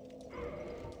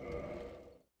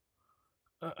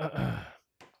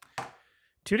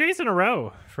 2 days in a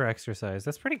row for exercise.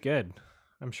 That's pretty good.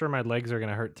 I'm sure my legs are going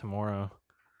to hurt tomorrow.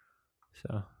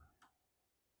 So.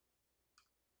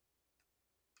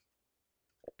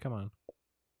 Come on.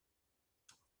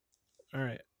 All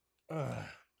right.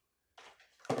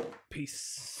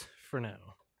 Peace for now.